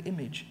spare you the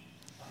image.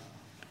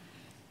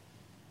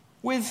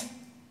 With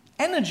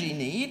energy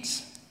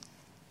needs,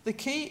 the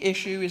key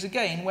issue is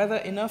again whether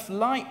enough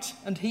light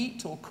and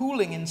heat or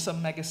cooling in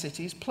some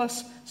megacities,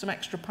 plus some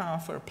extra power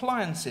for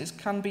appliances,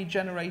 can be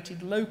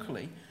generated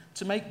locally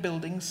to make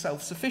buildings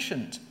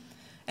self-sufficient.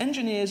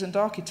 Engineers and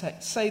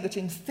architects say that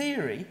in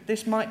theory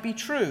this might be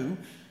true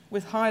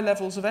with high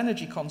levels of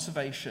energy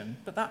conservation,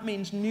 but that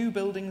means new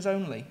buildings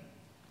only.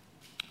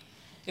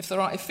 If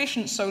there are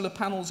efficient solar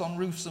panels on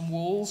roofs and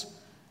walls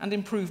and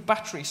improved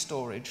battery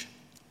storage.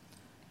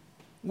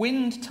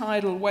 Wind,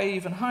 tidal,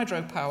 wave and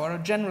hydropower are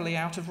generally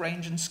out of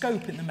range and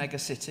scope in the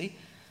megacity,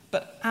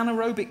 but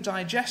anaerobic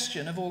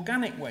digestion of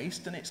organic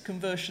waste and its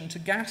conversion to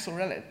gas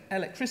or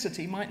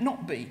electricity might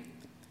not be.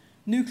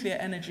 Nuclear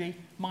energy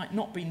might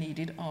not be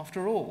needed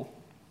after all.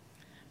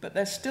 But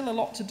there's still a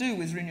lot to do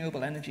with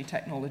renewable energy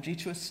technology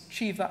to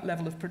achieve that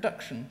level of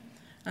production,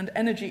 and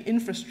energy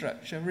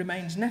infrastructure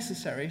remains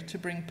necessary to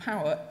bring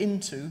power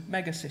into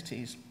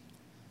megacities.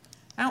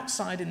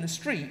 Outside in the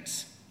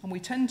streets, and we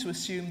tend to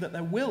assume that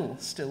there will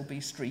still be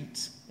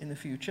streets in the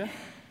future,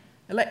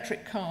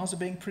 electric cars are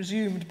being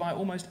presumed by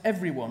almost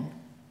everyone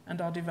and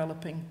are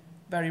developing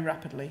very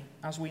rapidly,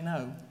 as we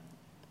know.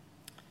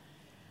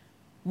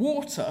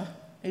 Water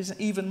is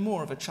even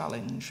more of a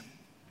challenge.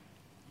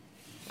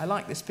 I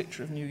like this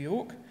picture of New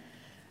York.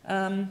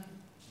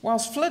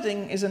 Whilst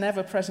flooding is an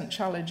ever-present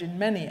challenge in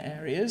many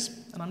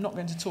areas, and I'm not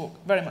going to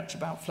talk very much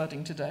about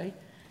flooding today,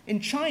 in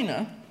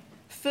China,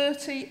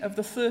 30 of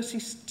the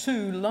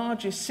 32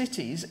 largest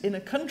cities in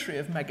a country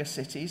of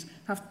megacities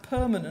have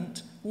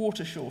permanent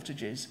water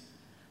shortages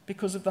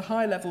because of the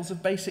high levels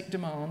of basic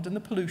demand and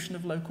the pollution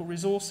of local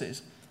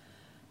resources.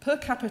 Per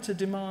capita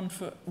demand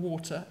for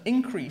water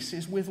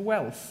increases with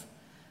wealth,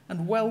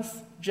 and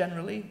wealth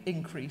generally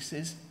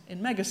increases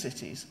in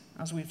megacities,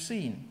 as we've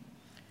seen.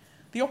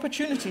 The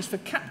opportunities for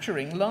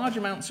capturing large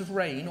amounts of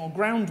rain or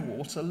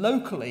groundwater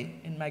locally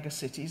in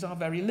megacities are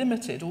very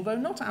limited, although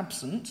not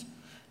absent,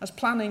 as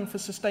planning for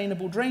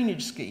sustainable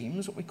drainage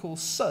schemes, what we call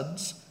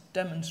SUDs,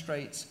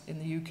 demonstrates in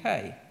the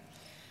UK.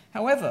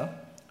 However,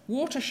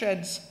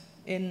 watersheds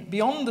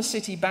beyond the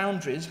city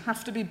boundaries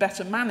have to be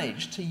better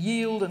managed to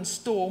yield and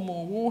store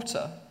more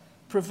water,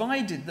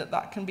 provided that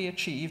that can be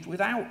achieved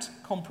without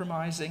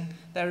compromising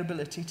their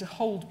ability to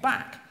hold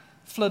back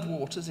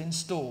floodwaters in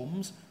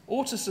storms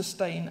or to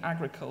sustain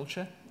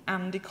agriculture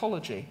and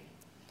ecology.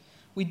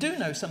 We do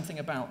know something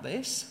about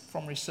this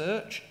from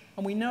research,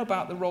 and we know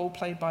about the role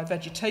played by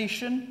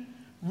vegetation,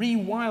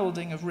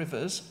 rewilding of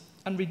rivers,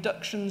 and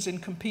reductions in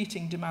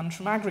competing demand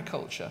from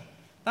agriculture.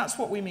 That's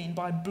what we mean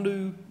by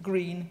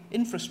blue-green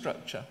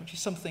infrastructure, which is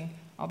something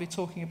I'll be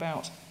talking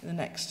about in the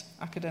next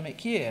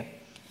academic year.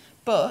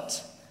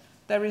 But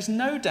there is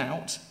no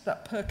doubt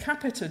that per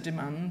capita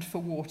demand for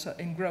water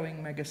in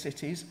growing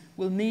megacities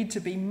will need to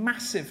be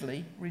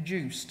massively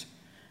reduced,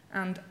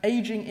 and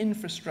ageing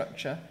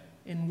infrastructure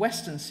in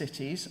Western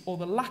cities, or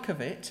the lack of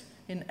it,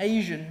 in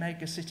Asian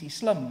megacity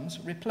slums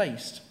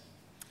replaced.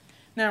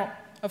 Now,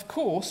 of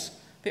course,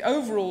 the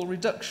overall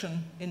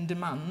reduction in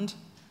demand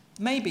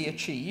may be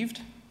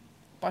achieved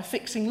by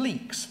fixing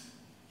leaks,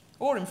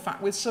 or in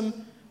fact with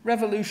some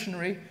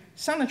revolutionary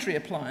sanitary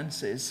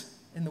appliances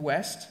in the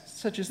West,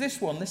 such as this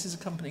one. This is a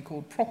company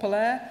called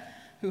Propelair,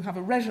 who have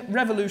a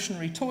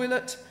revolutionary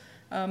toilet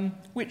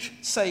which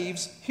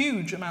saves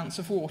huge amounts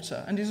of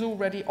water and is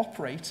already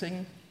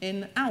operating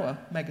in our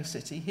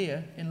megacity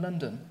here in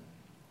London.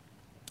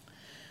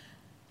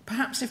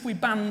 Perhaps if we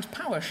banned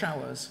power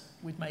showers,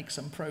 we'd make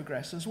some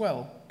progress as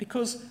well,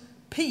 because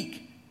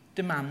peak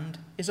demand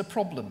is a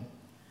problem.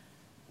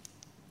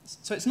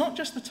 So it's not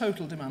just the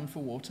total demand for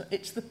water,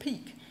 it's the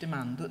peak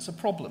demand that's a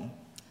problem.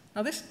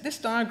 Now this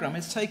diagram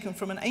is taken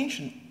from an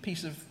ancient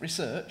piece of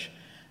research.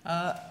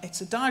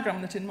 It's a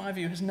diagram that in my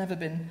view has never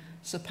been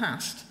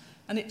surpassed,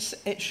 and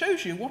it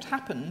shows you what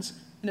happens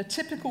in a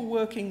typical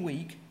working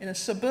week in a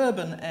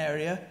suburban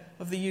area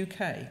of the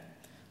UK.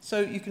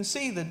 So you can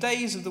see the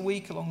days of the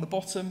week along the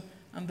bottom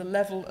and the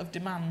level of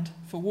demand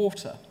for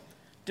water.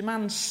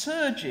 Demand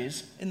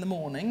surges in the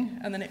morning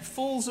and then it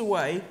falls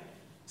away.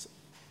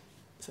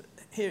 So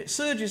here it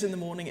surges in the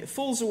morning, it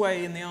falls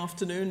away in the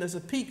afternoon, there's a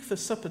peak for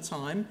supper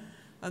time,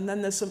 and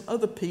then there's some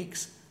other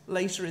peaks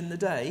later in the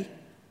day.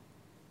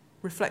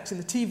 reflecting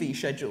the TV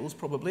schedules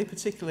probably,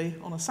 particularly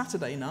on a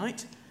Saturday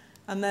night.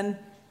 And then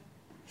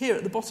here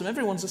at the bottom,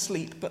 everyone's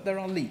asleep, but there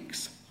are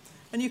leaks.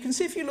 And you can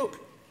see if you look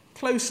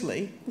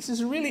closely, this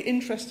is a really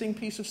interesting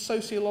piece of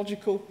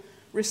sociological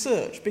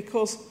research,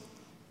 because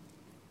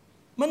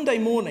Monday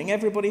morning,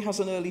 everybody has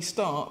an early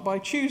start. By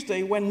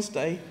Tuesday,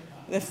 Wednesday,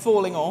 they're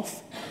falling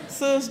off.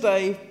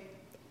 Thursday,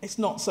 it's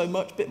not so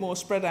much, a bit more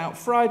spread out.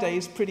 Friday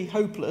is pretty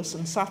hopeless,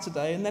 and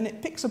Saturday, and then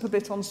it picks up a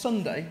bit on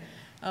Sunday.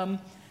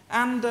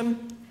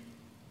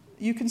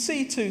 You can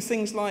see, too,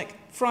 things like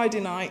Friday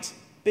night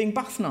being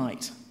bath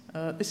night.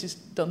 This is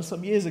done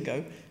some years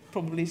ago.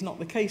 Probably is not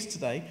the case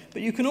today.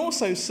 But you can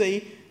also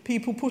see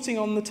people putting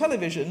on the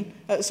television,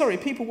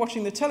 people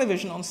watching the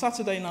television on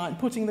Saturday night and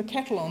putting the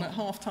kettle on at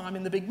half-time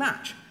in the big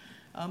match,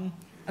 and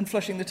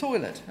flushing the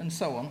toilet, and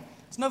so on.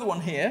 There's another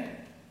one here,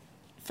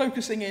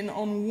 focusing in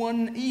on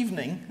one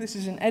evening. This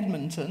is in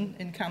Edmonton,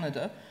 in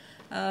Canada.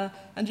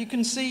 And you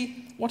can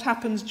see what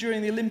happens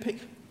during the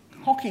Olympic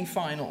hockey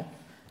final.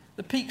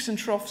 The peaks and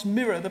troughs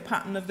mirror the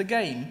pattern of the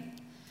game.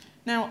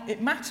 Now,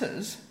 it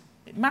matters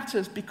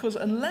because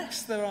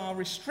unless there are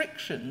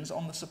restrictions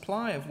on the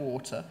supply of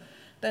water,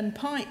 then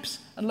pipes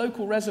and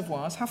local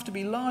reservoirs have to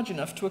be large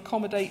enough to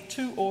accommodate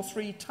 2 or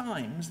 3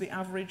 times the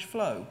average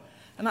flow.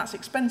 And that's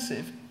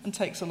expensive and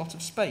takes a lot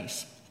of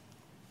space.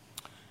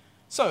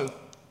 So,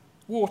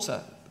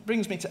 water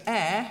brings me to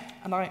air,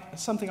 and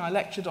something I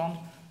lectured on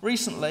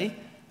recently.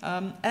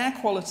 Air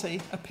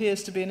quality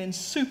appears to be an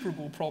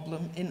insuperable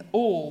problem in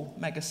all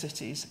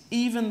megacities,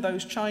 even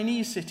those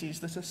Chinese cities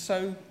that are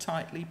so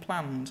tightly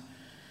planned.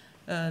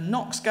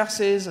 NOx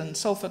gases and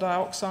sulfur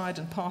dioxide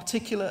and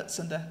particulates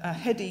and a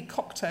heady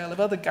cocktail of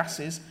other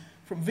gases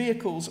from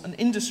vehicles and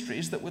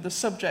industries that were the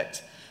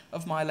subject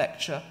of my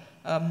lecture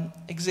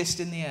exist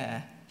in the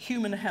air.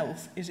 Human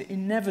health is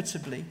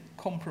inevitably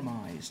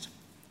compromised.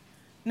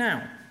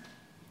 Now,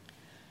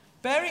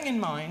 bearing in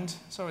mind,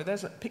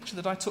 there's a picture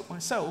that I took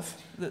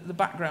myself, the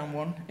background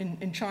one,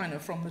 in China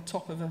from the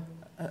top of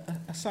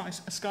a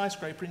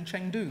skyscraper in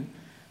Chengdu.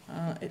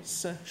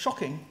 It's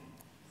shocking.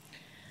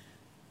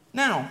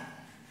 Now,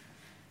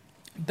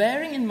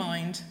 bearing in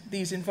mind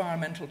these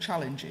environmental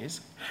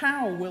challenges,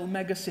 how will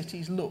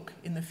megacities look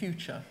in the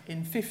future,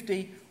 in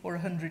 50 or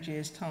 100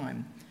 years'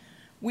 time?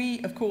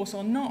 We, of course,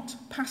 are not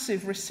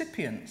passive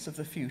recipients of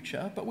the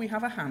future, but we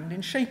have a hand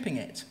in shaping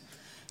it.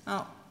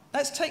 Now,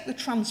 let's take the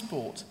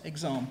transport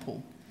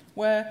example,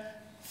 where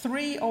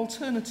 3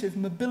 alternative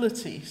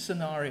mobility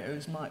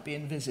scenarios might be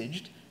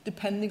envisaged,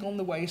 depending on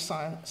the way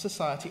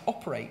society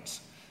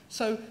operates.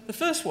 So the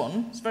first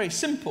one is very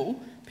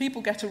simple.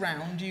 People get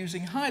around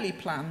using highly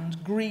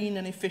planned, green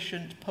and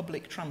efficient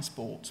public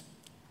transport.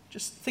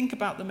 Just think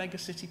about the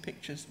megacity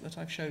pictures that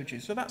I've showed you.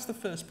 So that's the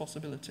first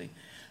possibility.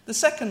 The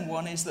second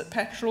one is that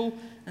petrol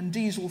and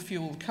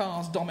diesel-fueled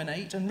cars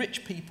dominate, and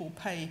rich people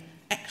pay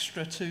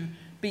extra to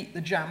beat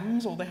the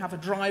jams, or they have a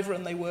driver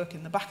and they work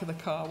in the back of the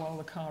car while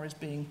the car is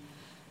being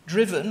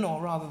driven,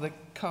 or rather the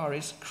car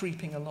is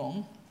creeping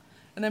along.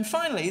 And then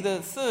finally,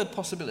 the third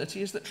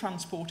possibility is that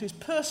transport is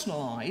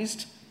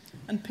personalised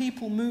and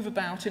people move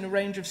about in a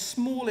range of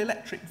small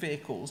electric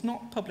vehicles,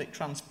 not public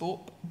transport,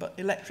 but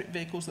electric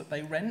vehicles that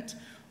they rent,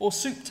 or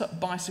souped-up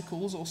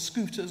bicycles or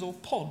scooters or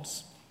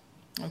pods.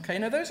 Okay,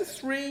 now those are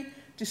 3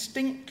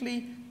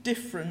 distinctly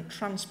different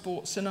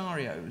transport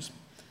scenarios.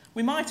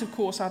 We might, of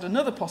course, add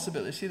another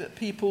possibility that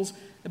people's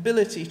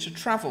ability to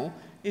travel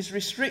is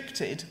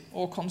restricted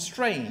or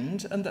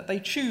constrained, and that they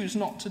choose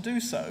not to do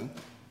so.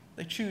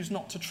 They choose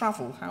not to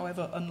travel,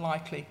 however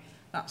unlikely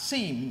that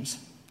seems.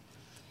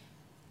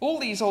 All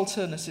these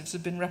alternatives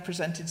have been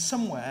represented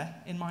somewhere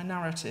in my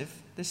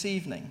narrative this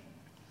evening.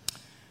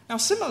 Now,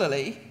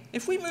 similarly,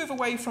 if we move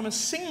away from a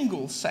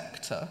single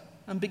sector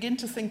and begin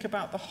to think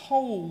about the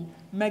whole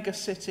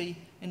megacity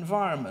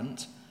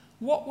environment,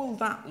 what will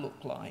that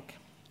look like?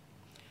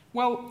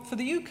 Well, for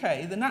the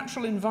UK, the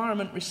Natural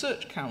Environment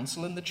Research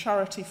Council and the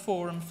Charity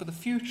Forum for the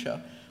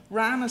Future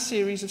ran a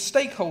series of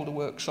stakeholder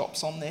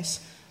workshops on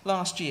this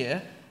last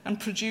year and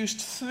produced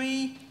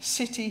 3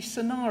 city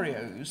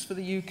scenarios for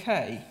the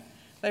UK.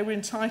 They were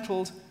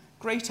entitled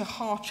Greater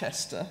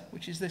Harchester,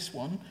 which is this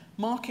one,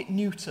 Market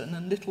Newton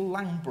and Little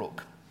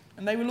Langbrook.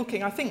 And they were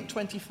looking, I think,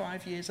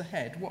 25 years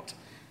ahead. What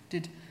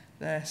did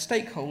their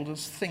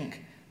stakeholders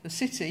think the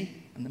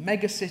city and the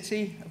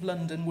megacity of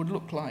London would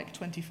look like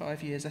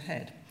 25 years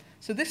ahead?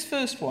 So this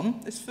first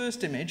one, this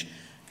first image,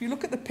 if you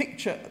look at the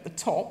picture at the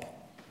top,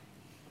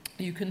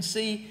 you can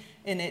see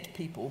in it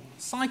people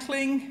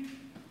cycling.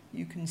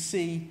 You can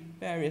see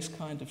various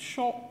kind of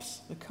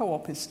shops. The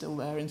co-op is still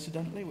there,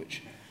 incidentally,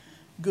 which,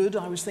 good,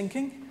 I was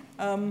thinking.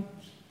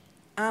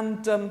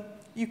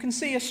 You can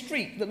see a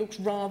street that looks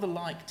rather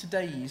like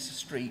today's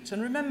street.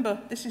 And remember,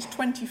 this is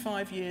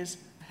 25 years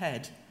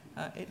ahead.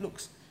 It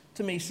looks,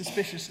 to me,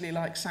 suspiciously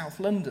like South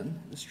London,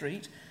 the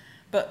street.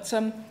 But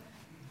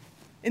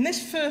in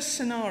this first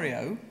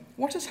scenario,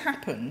 what has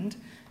happened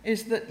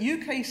is that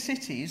UK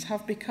cities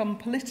have become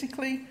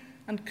politically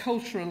and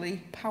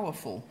culturally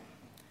powerful.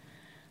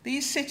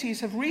 These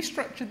cities have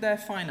restructured their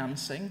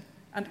financing,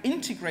 and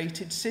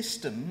integrated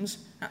systems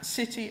at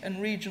city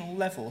and regional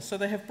level. So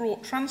they have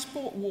brought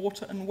transport,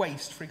 water and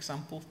waste, for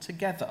example,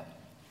 together.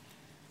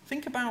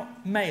 Think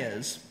about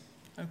mayors,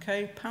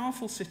 okay?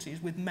 Powerful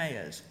cities with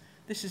mayors.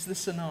 This is the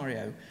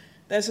scenario.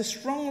 There's a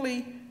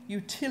strongly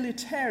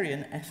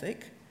utilitarian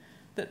ethic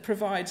that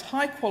provides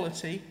high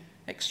quality,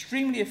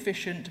 extremely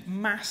efficient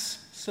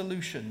mass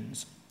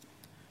solutions.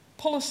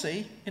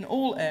 Policy in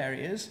all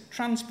areas,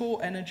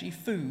 transport, energy,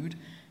 food,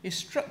 is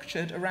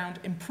structured around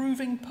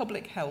improving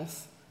public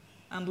health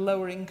and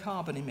lowering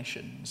carbon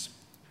emissions.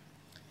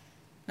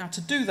 Now,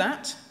 to do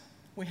that,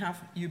 we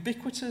have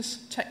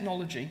ubiquitous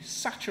technology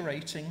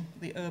saturating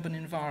the urban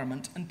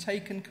environment and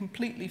taken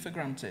completely for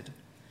granted.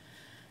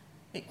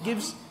 It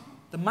gives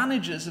the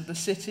managers of the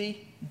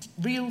city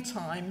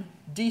real-time,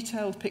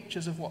 detailed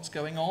pictures of what's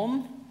going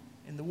on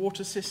in the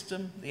water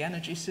system, the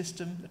energy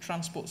system, the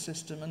transport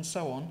system, and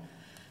so on.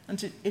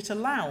 And it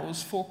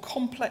allows for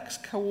complex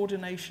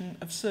coordination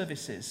of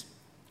services.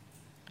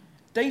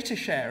 Data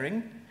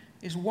sharing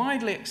is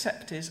widely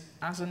accepted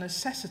as a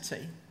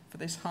necessity for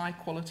this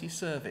high-quality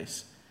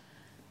service.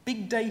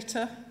 Big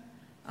data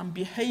and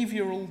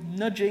behavioural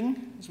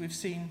nudging, as we've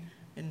seen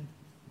in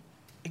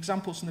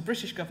examples from the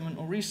British government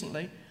more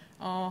recently,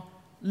 are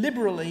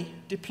liberally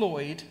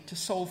deployed to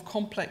solve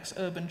complex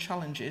urban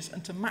challenges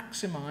and to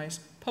maximise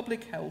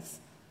public health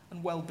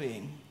and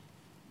well-being.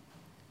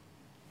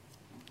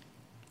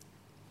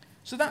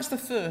 So that's the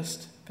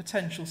first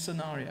potential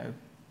scenario.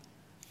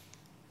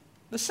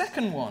 The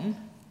second one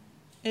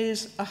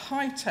is a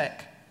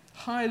high-tech,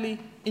 highly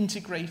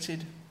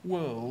integrated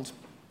world.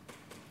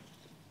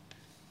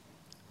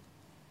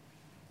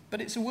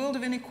 But it's a world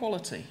of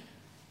inequality.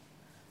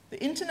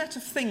 The Internet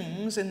of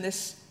Things in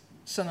this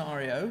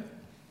scenario,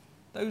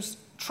 those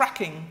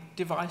tracking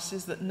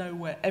devices that know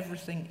where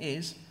everything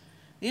is,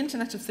 the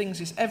Internet of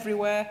Things is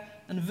everywhere,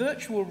 and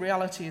virtual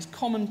reality is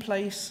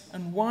commonplace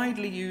and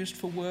widely used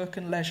for work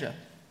and leisure.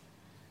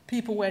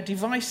 People wear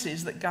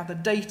devices that gather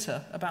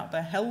data about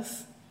their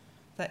health,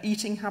 their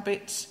eating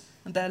habits,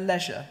 and their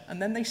leisure, and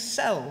then they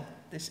sell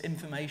this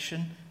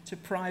information to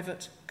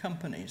private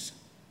companies.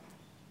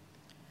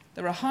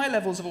 There are high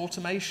levels of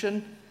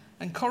automation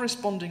and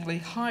correspondingly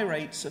high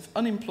rates of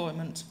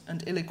unemployment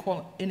and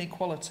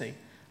inequality.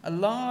 A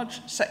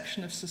large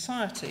section of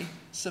society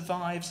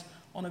survives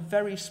on a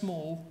very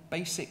small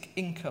basic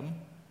income,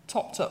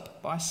 topped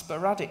up by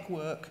sporadic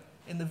work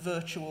in the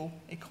virtual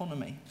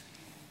economy.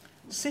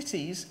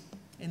 Cities,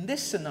 in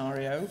this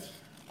scenario,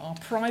 are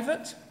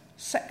private,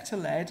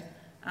 sector-led,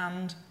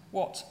 and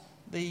what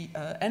the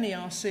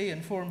NERC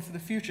and Forum for the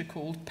Future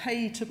called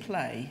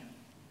pay-to-play.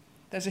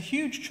 There's a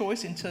huge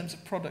choice in terms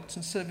of products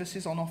and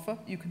services on offer.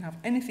 You can have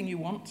anything you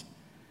want.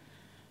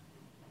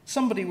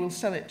 Somebody will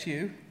sell it to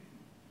you,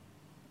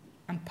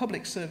 and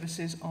public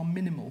services are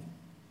minimal.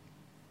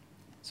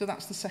 So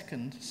that's the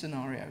second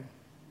scenario.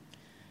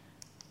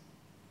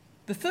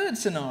 The third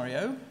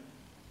scenario,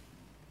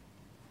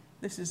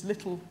 this is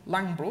Little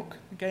Langbrook.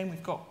 Again,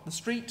 we've got the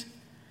street.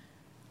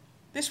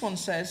 This one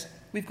says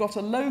we've got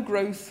a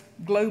low-growth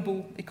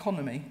global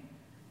economy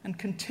and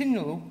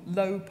continual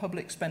low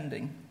public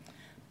spending.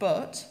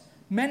 But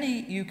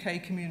many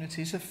UK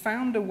communities have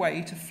found a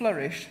way to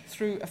flourish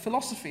through a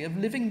philosophy of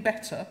living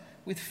better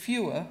with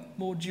fewer,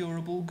 more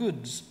durable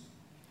goods.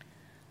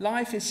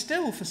 Life is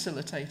still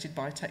facilitated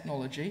by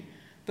technology,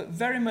 but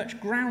very much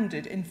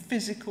grounded in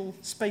physical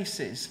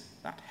spaces,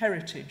 that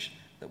heritage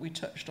that we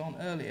touched on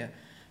earlier.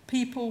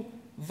 People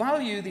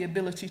value the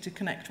ability to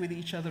connect with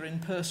each other in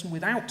person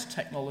without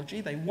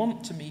technology. They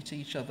want to meet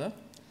each other.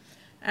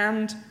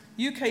 And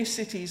UK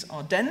cities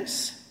are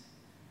dense,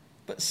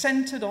 but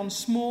centred on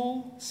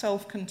small,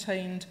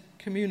 self-contained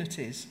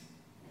communities,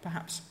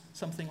 perhaps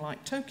something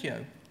like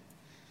Tokyo.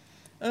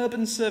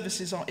 Urban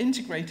services are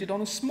integrated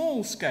on a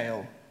small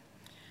scale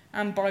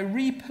and by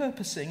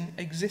repurposing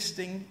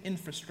existing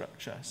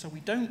infrastructure. So we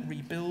don't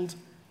rebuild,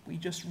 we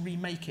just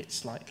remake it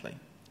slightly.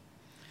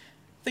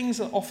 Things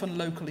are often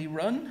locally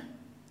run,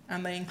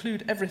 and they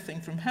include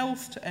everything from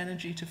health to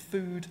energy to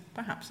food,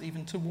 perhaps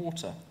even to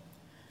water.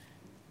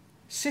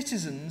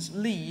 Citizens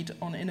lead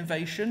on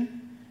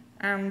innovation,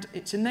 and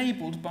it's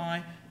enabled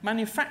by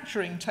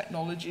manufacturing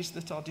technologies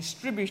that are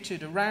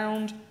distributed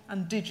around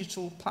and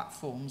digital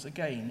platforms.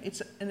 Again,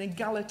 it's an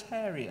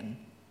egalitarian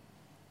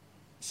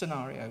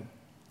scenario.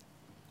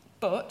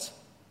 But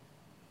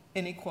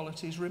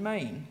inequalities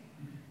remain.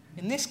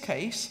 In this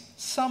case,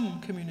 some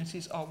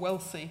communities are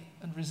wealthy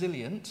and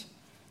resilient,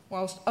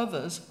 whilst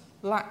others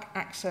lack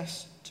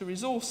access to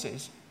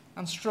resources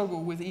and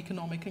struggle with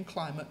economic and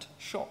climate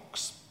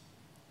shocks.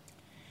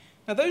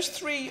 Now, those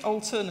three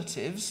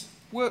alternatives,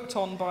 worked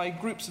on by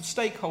groups of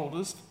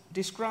stakeholders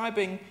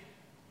describing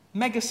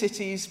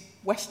megacities,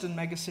 Western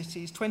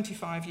megacities,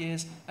 25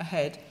 years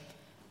ahead,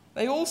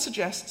 they all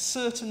suggest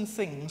certain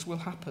things will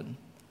happen.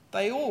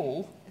 They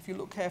all, if you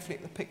look carefully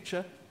at the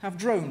picture, have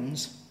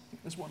drones. I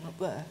think there's one up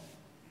there.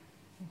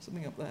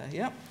 Something up there,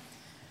 yeah.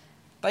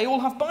 They all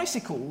have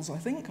bicycles, I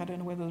think. I don't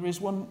know whether there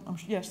is one.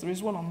 Yes, there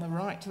is one on the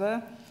right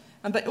there.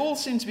 And they all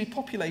seem to be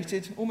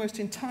populated almost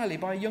entirely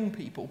by young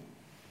people.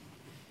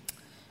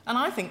 And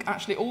I think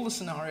actually all the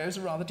scenarios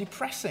are rather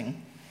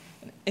depressing,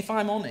 if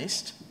I'm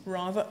honest,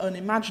 rather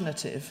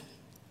unimaginative.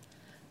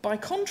 By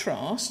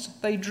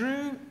contrast, they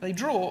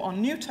draw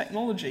on new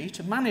technology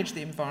to manage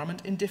the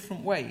environment in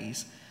different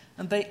ways,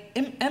 and they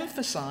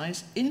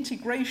emphasise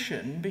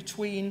integration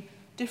between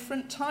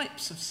different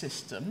types of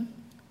system,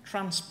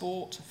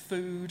 transport,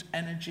 food,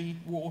 energy,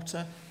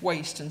 water,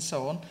 waste and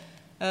so on,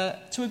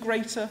 to a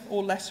greater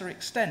or lesser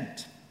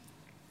extent.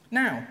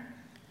 Now,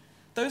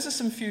 those are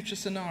some future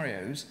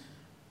scenarios.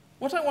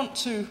 What I want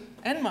to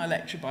end my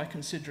lecture by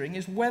considering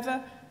is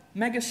whether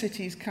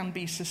megacities can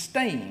be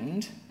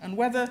sustained and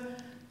whether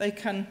they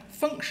can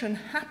function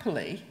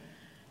happily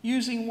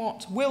using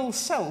what Will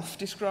Self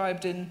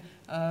described in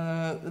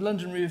the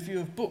London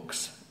Review of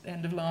Books at the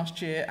end of last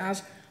year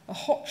as a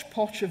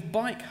hodgepodge of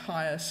bike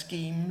hire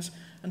schemes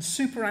and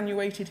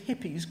superannuated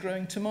hippies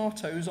growing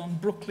tomatoes on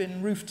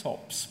Brooklyn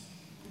rooftops.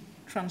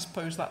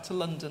 Transpose that to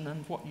London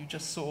and what you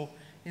just saw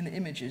in the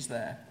images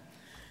there.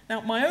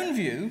 Now, my own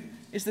view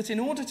is that in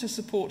order to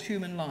support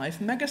human life,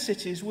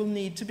 megacities will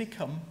need to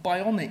become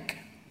bionic.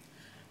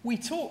 We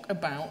talk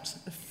about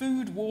the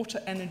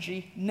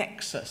food-water-energy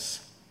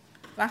nexus,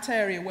 that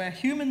area where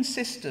human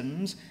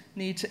systems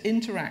need to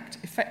interact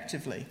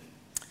effectively.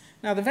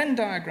 Now, the Venn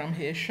diagram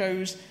here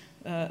shows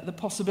the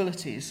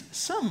possibilities.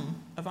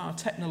 Some of our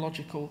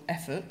technological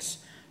efforts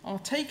are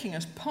taking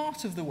us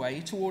part of the way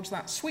towards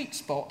that sweet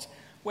spot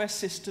where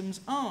systems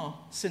are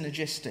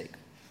synergistic.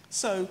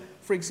 So,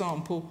 for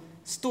example,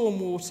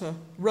 stormwater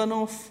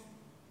runoff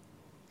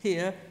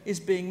here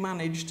is being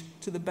managed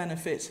to the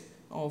benefit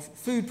of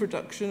food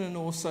production and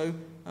also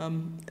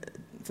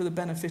for the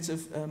benefit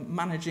of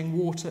managing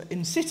water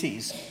in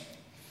cities.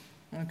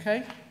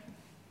 Okay?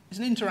 There's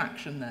an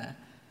interaction there.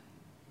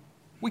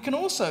 We can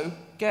also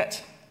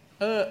get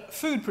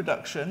food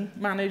production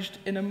managed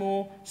in a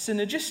more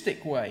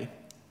synergistic way.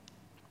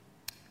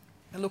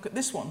 Now look at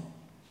this one.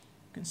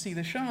 You can see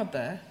the Shard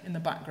there in the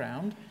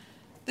background.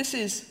 This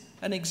is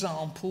an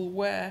example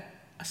where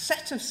a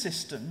set of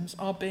systems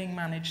are being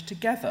managed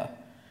together.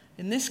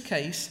 In this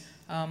case,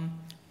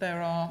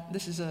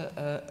 this is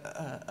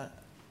a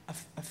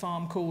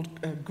farm called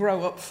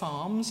Grow Up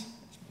Farms,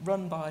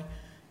 run by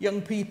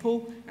young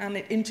people, and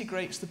it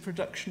integrates the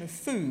production of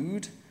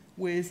food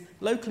with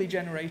locally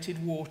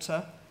generated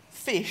water,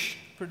 fish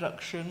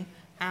production,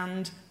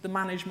 and the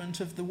management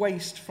of the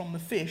waste from the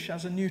fish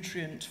as a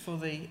nutrient for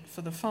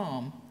the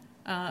farm.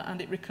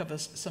 And it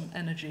recovers some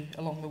energy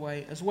along the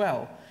way as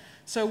well.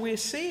 So we're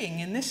seeing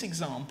in this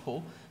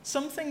example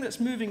something that's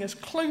moving us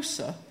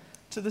closer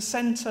to the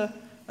centre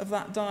of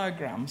that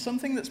diagram,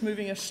 something that's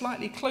moving us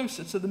slightly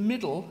closer to the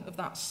middle of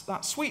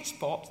that sweet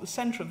spot, the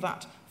centre of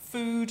that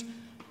food,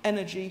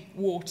 energy,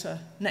 water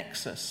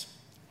nexus.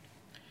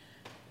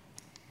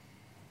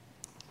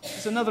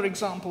 There's another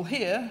example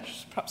here,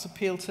 which perhaps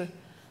appeal to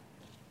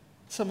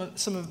some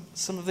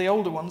of the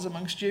older ones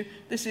amongst you.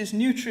 This is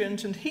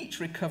nutrient and heat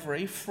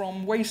recovery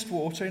from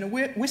wastewater in a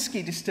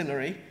whisky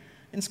distillery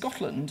in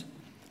Scotland.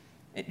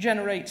 It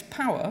generates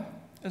power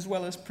as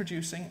well as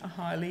producing a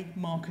highly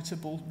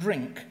marketable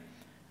drink.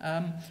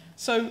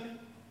 So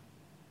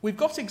we've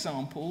got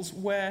examples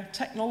where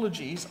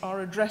technologies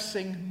are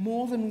addressing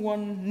more than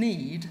one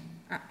need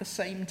at the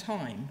same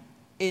time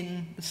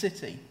in the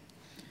city.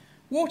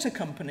 Water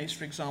companies,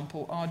 for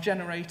example, are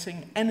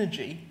generating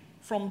energy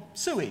from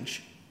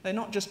sewage. They're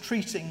not just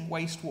treating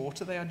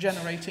wastewater, they are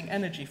generating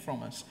energy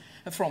from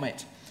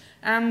it.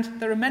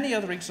 And there are many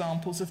other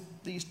examples of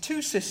these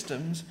two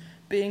systems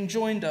being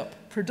joined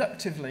up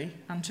productively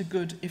and to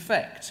good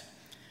effect.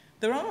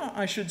 There are,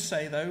 I should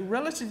say, though,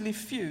 relatively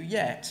few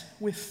yet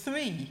with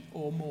 3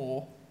 or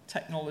more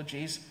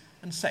technologies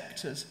and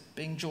sectors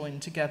being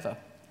joined together.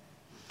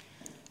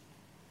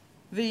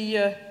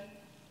 The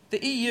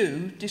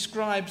EU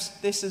describes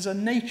this as a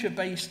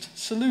nature-based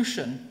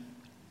solution,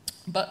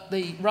 but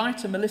the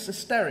writer Melissa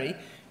Sterry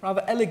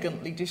rather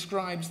elegantly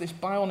describes this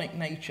bionic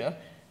nature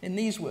in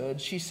these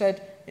words. She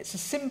said, it's a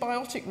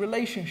symbiotic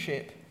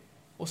relationship,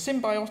 or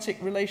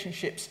symbiotic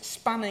relationships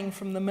spanning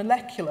from the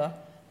molecular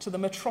to the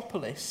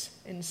metropolis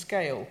in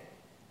scale.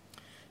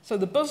 So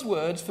the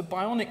buzzwords for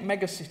bionic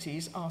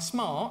megacities are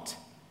smart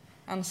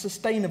and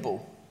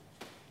sustainable.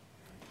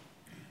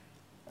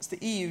 That's the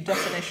EU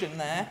definition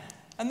there.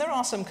 And there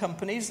are some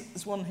companies,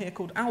 there's one here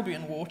called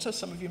Albion Water,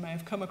 some of you may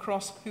have come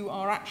across, who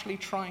are actually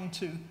trying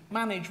to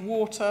manage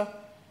water,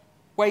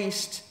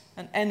 waste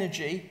and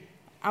energy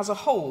as a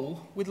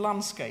whole with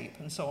landscape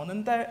and so on.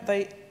 And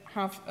they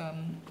have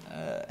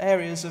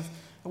areas of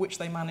which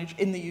they manage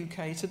in the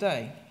UK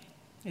today.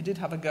 They did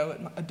have a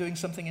go at doing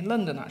something in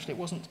London, actually. It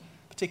wasn't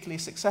particularly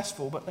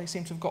successful, but they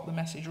seem to have got the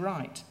message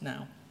right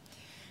now.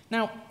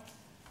 Now,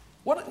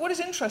 what is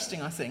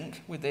interesting, I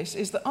think, with this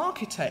is that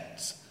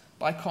architects,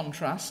 by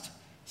contrast,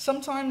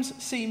 sometimes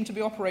seem to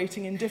be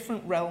operating in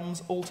different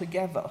realms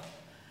altogether,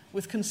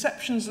 with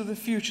conceptions of the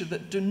future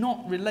that do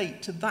not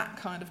relate to that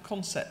kind of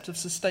concept of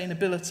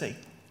sustainability.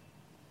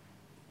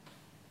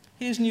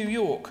 Here's New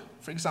York,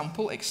 for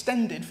example,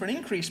 extended for an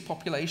increased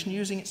population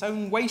using its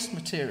own waste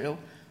material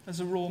as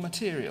a raw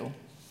material.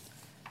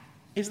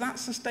 Is that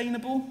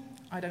sustainable?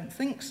 I don't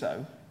think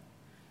so.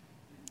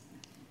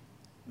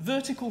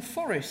 Vertical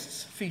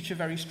forests feature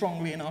very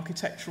strongly in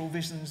architectural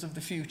visions of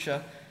the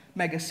future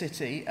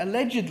megacity,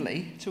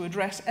 allegedly to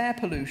address air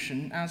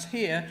pollution, as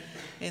here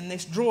in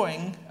this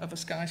drawing of a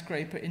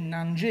skyscraper in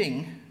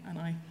Nanjing. And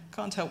I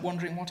can't help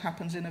wondering what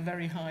happens in a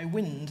very high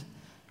wind,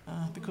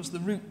 because the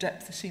root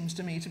depth seems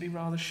to me to be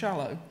rather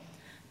shallow.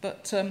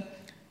 But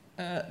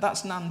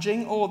that's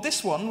Nanjing, or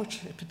this one,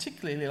 which I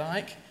particularly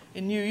like,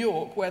 in New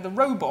York, where the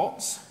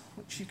robots,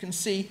 which you can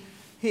see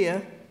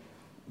here,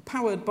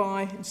 powered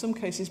by, in some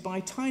cases, by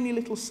tiny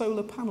little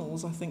solar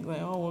panels, I think they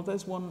are. Well,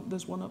 there's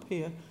one up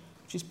here,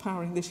 which is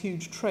powering this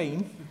huge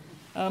train,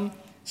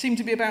 seem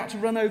to be about to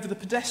run over the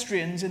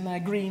pedestrians in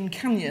their green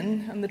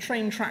canyon, and the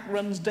train track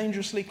runs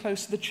dangerously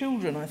close to the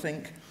children, I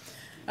think.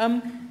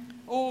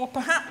 Or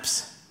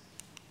perhaps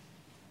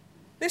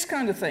this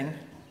kind of thing,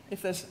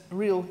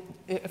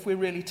 if we're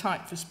really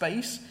tight for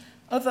space,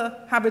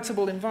 other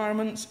habitable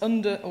environments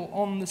under or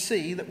on the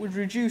sea that would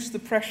reduce the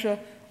pressure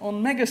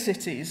on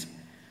megacities.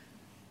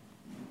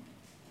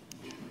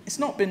 It's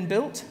not been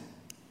built.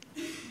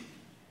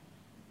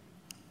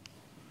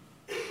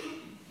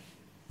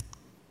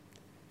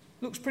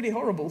 Looks pretty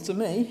horrible to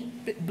me,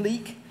 a bit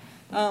bleak.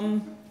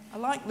 I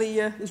like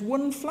there's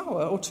one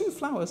flower, or two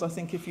flowers, I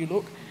think, if you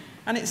look.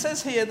 And it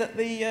says here that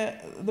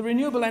the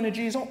renewable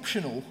energy is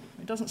optional.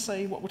 It doesn't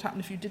say what would happen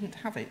if you didn't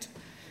have it.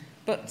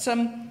 But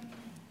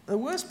the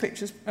worst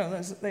pictures,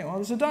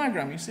 there's a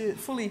diagram. You see it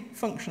fully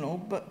functional,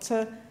 but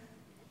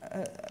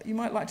you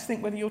might like to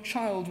think whether your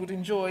child would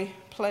enjoy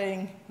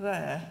playing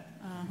there.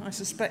 I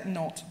suspect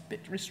not, a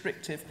bit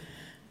restrictive.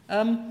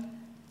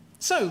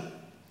 So,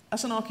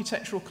 as an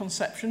architectural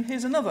conception,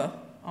 here's another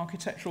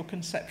architectural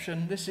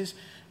conception. This is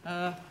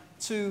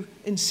to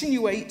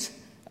insinuate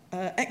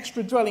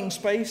extra dwelling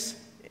space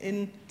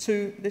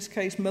into, this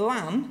case,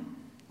 Milan.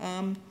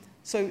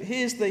 So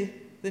here's the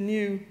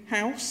new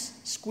house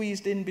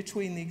squeezed in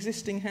between the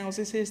existing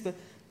houses. Here's the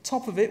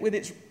top of it with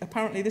its,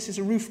 apparently this is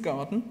a roof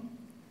garden.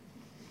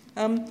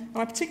 And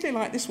I particularly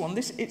like this one.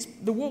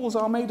 The walls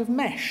are made of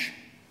mesh.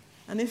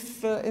 And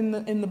if in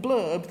the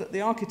blurb that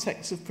the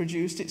architects have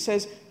produced, it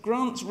says,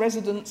 grants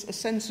residents a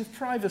sense of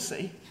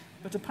privacy,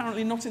 but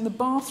apparently not in the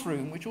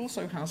bathroom, which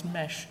also has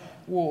mesh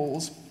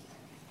walls.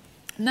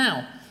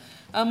 Now,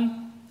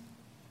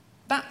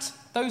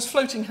 those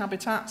floating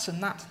habitats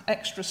and that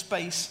extra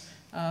space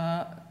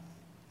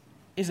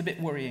is a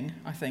bit worrying,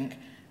 I think.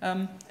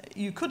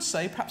 You could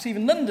say perhaps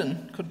even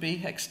London could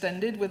be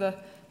extended with a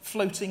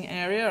floating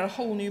area, a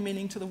whole new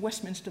meaning to the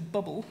Westminster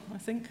bubble, I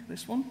think,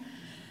 this one.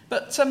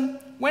 But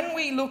when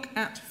we look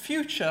at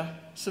future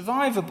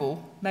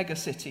survivable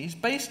megacities,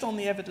 based on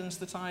the evidence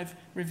that I've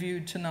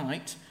reviewed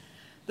tonight,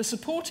 the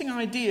supporting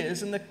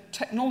ideas and the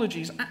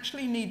technologies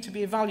actually need to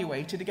be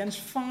evaluated against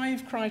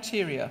 5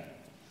 criteria.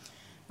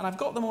 And I've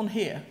got them on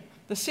here.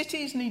 The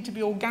cities need to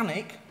be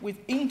organic with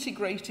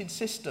integrated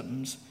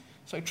systems.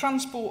 So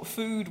transport,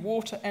 food,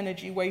 water,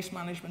 energy, waste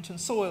management and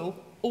soil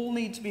all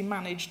need to be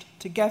managed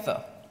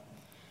together.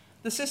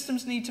 The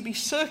systems need to be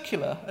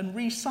circular and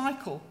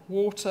recycle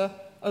water,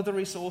 other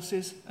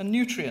resources and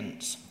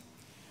nutrients.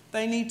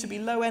 They need to be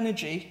low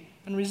energy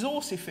and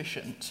resource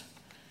efficient.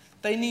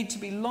 They need to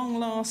be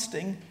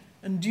long-lasting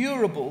and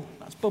durable.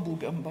 That's bubble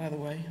gum, by the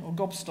way, or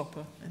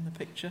gobstopper in the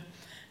picture.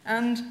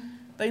 And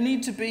they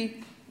need to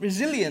be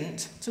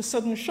resilient to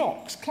sudden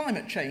shocks,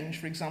 climate change,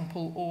 for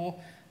example, or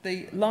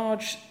the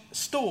large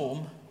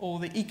storm or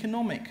the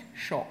economic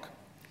shock.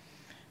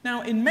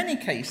 Now, in many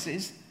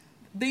cases,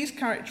 these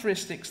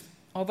characteristics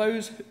are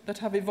those that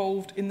have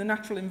evolved in the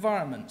natural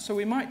environment. So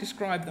we might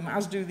describe them,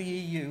 as do the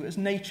EU, as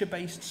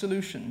nature-based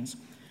solutions.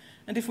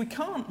 And if we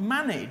can't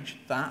manage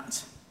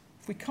that,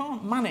 if we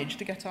can't manage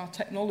to get our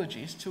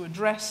technologies to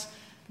address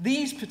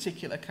these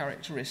particular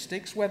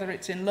characteristics, whether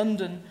it's in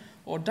London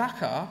or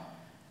Dakar,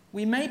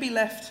 we may be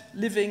left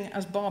living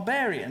as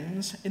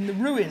barbarians in the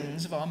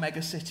ruins of our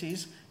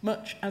megacities,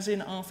 much as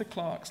in Arthur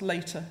Clarke's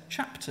later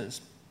chapters.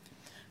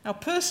 Now,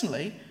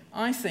 personally,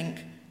 I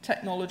think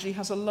technology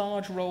has a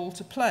large role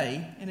to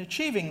play in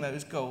achieving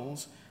those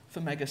goals for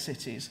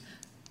megacities.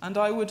 And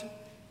I would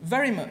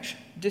very much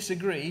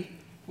disagree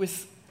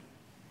with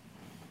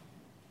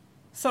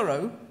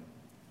Thoreau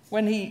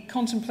when he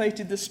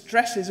contemplated the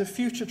stresses of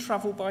future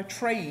travel by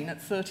train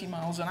at 30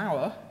 miles an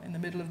hour in the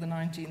middle of the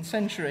 19th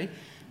century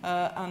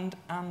and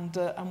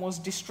was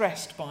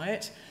distressed by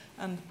it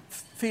and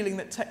feeling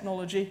that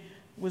technology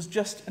was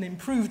just an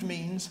improved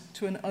means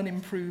to an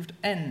unimproved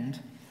end.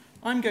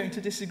 I'm going to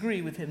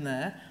disagree with him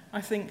there.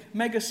 I think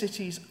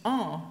megacities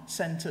are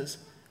centres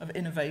of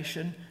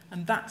innovation,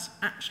 and that's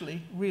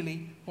actually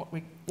really what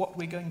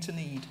we're going to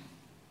need.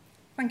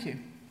 Thank you.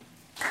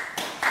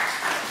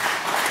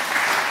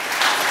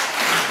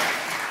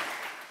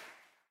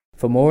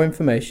 For more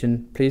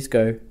information, please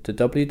go to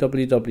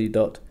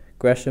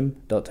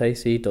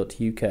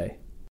www.gresham.ac.uk.